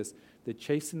 Remember this. The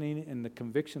chastening and the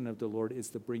conviction of the Lord is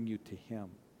to bring you to him.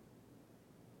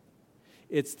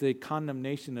 It's the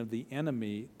condemnation of the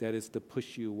enemy that is to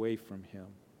push you away from him.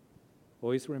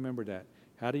 Always remember that.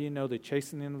 How do you know the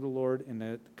chastening of the Lord and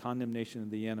the condemnation of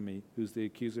the enemy, who's the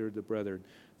accuser of the brethren?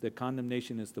 The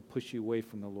condemnation is to push you away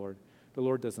from the Lord. The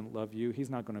Lord doesn't love you. He's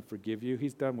not going to forgive you.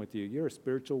 He's done with you. You're a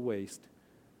spiritual waste.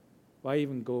 Why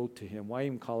even go to him? Why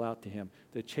even call out to him?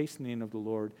 The chastening of the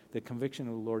Lord, the conviction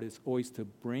of the Lord is always to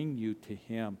bring you to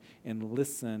him. And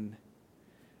listen,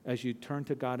 as you turn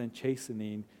to God in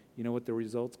chastening, you know what the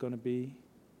result's going to be?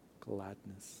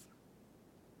 Gladness.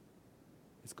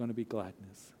 It's going to be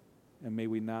gladness. And may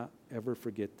we not ever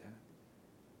forget that.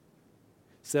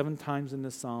 7 times in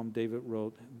the psalm, David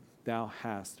wrote, thou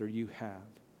hast, or you have.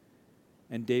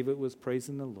 And David was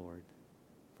praising the Lord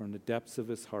from the depths of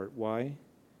his heart. Why?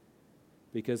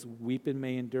 Because weeping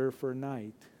may endure for a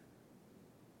night,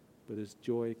 but his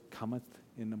joy cometh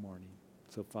in the morning.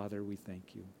 So, Father, we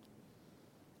thank you.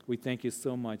 We thank you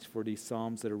so much for these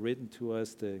psalms that are written to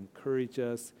us to encourage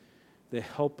us, to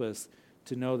help us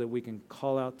to know that we can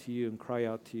call out to you and cry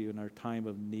out to you in our time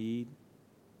of need,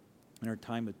 in our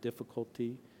time of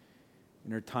difficulty,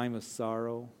 in our time of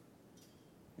sorrow,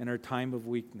 in our time of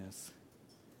weakness.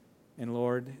 And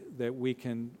Lord, that we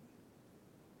can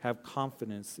have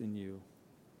confidence in you,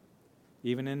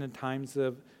 even in the times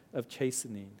of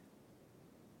chastening,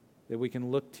 that we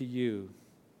can look to you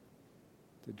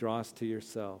to draw us to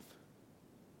yourself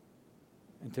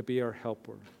and to be our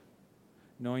helper,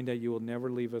 knowing that you will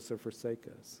never leave us or forsake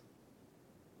us.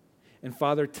 And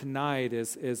Father, tonight,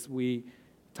 as we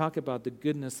talk about the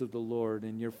goodness of the Lord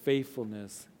and your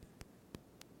faithfulness,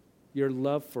 your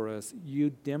love for us,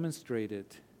 you demonstrated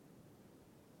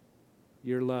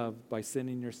your love by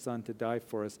sending your Son to die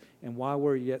for us. And while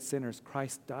we're yet sinners,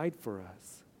 Christ died for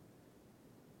us.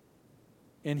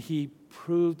 And he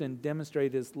proved and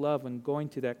demonstrated his love in going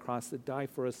to that cross to die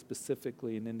for us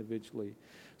specifically and individually.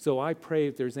 So I pray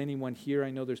if there's anyone here,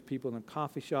 I know there's people in the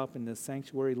coffee shop, in the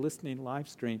sanctuary, listening live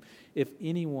stream. If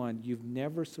anyone, you've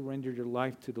never surrendered your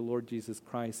life to the Lord Jesus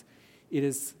Christ, It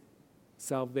is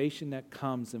salvation that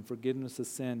comes and forgiveness of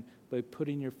sin by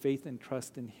putting your faith and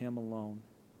trust in him alone,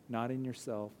 not in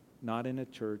yourself, not in a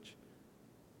church.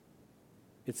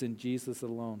 It's in Jesus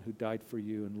alone who died for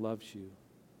you and loves you.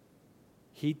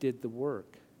 He did the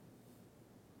work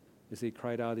as he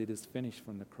cried out, "It is finished,"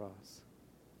 from the cross.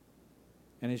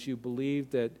 And as you believe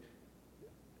that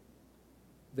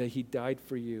he died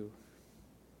for you,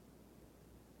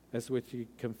 as with you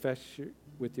confess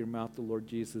with your mouth the Lord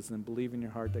Jesus and believe in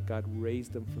your heart that God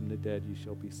raised him from the dead, you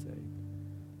shall be saved.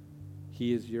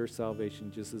 He is your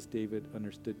salvation, just as David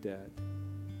understood that.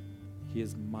 He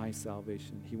is my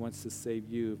salvation. He wants to save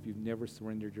you if you've never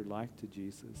surrendered your life to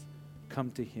Jesus.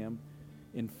 Come to him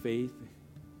in faith,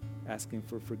 asking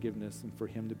for forgiveness and for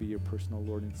him to be your personal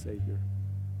Lord and Savior.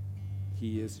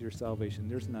 He is your salvation.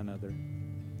 There's none other.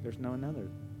 There's none other.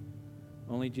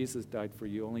 Only Jesus died for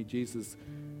you. Only Jesus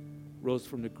rose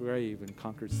from the grave and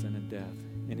conquered sin and death.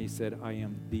 And he said, "I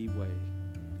am the way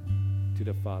to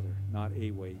the Father." Not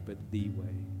a way, but the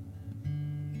way.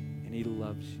 And he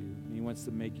loves you. And he wants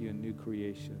to make you a new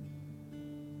creation.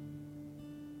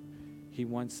 He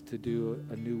wants to do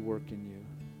a new work in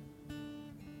you.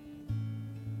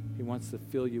 He wants to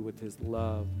fill you with his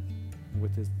love,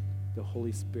 with the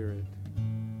Holy Spirit,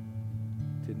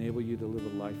 to enable you to live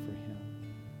a life for him.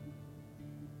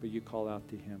 But you call out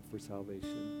to him for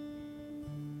salvation.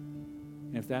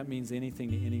 And if that means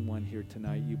anything to anyone here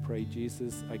tonight, you pray,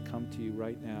 "Jesus, I come to you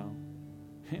right now,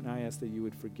 and I ask that you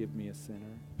would forgive me, a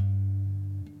sinner.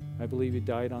 I believe you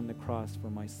died on the cross for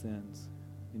my sins,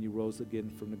 and you rose again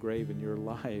from the grave, and you're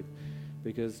alive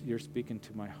because you're speaking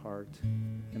to my heart.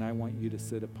 And I want you to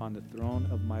sit upon the throne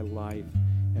of my life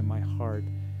and my heart.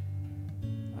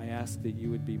 I ask that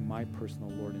you would be my personal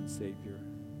Lord and Savior.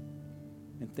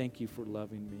 And thank you for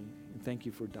loving me, and thank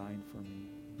you for dying for me.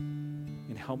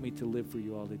 And help me to live for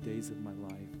you all the days of my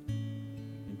life.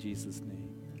 In Jesus' name."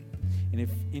 And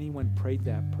if anyone prayed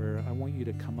that prayer, I want you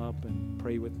to come up and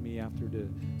pray with me after the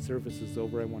service is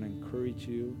over. I want to encourage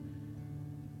you.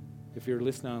 If you're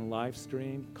listening on live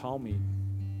stream, call me.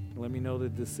 Let me know the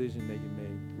decision that you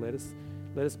made.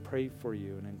 Let us pray for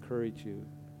you and encourage you.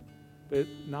 But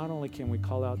not only can we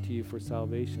call out to you for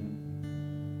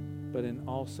salvation, but in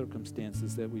all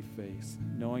circumstances that we face,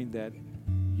 knowing that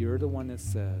you're the one that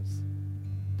says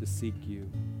to seek you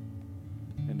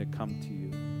and to come to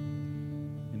you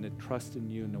and to trust in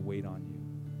you and to wait on you.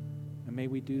 And may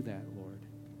we do that, Lord.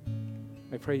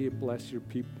 I pray you bless your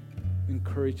people,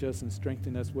 encourage us and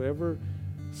strengthen us, whatever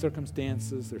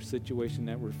circumstances or situation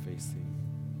that we're facing,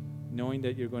 knowing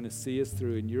that you're going to see us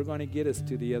through and you're going to get us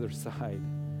to the other side.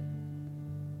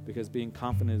 Because being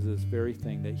confident is this very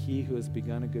thing, that he who has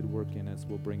begun a good work in us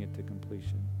will bring it to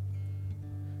completion.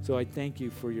 So I thank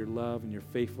you for your love and your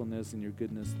faithfulness and your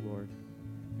goodness, Lord.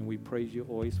 And we praise you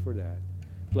always for that.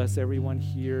 Bless everyone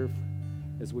here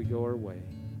as we go our way.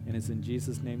 And it's in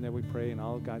Jesus' name that we pray. And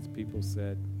all of God's people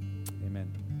said,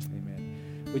 amen.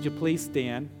 Amen. Would you please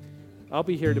stand? I'll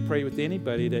be here to pray with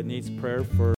anybody that needs prayer for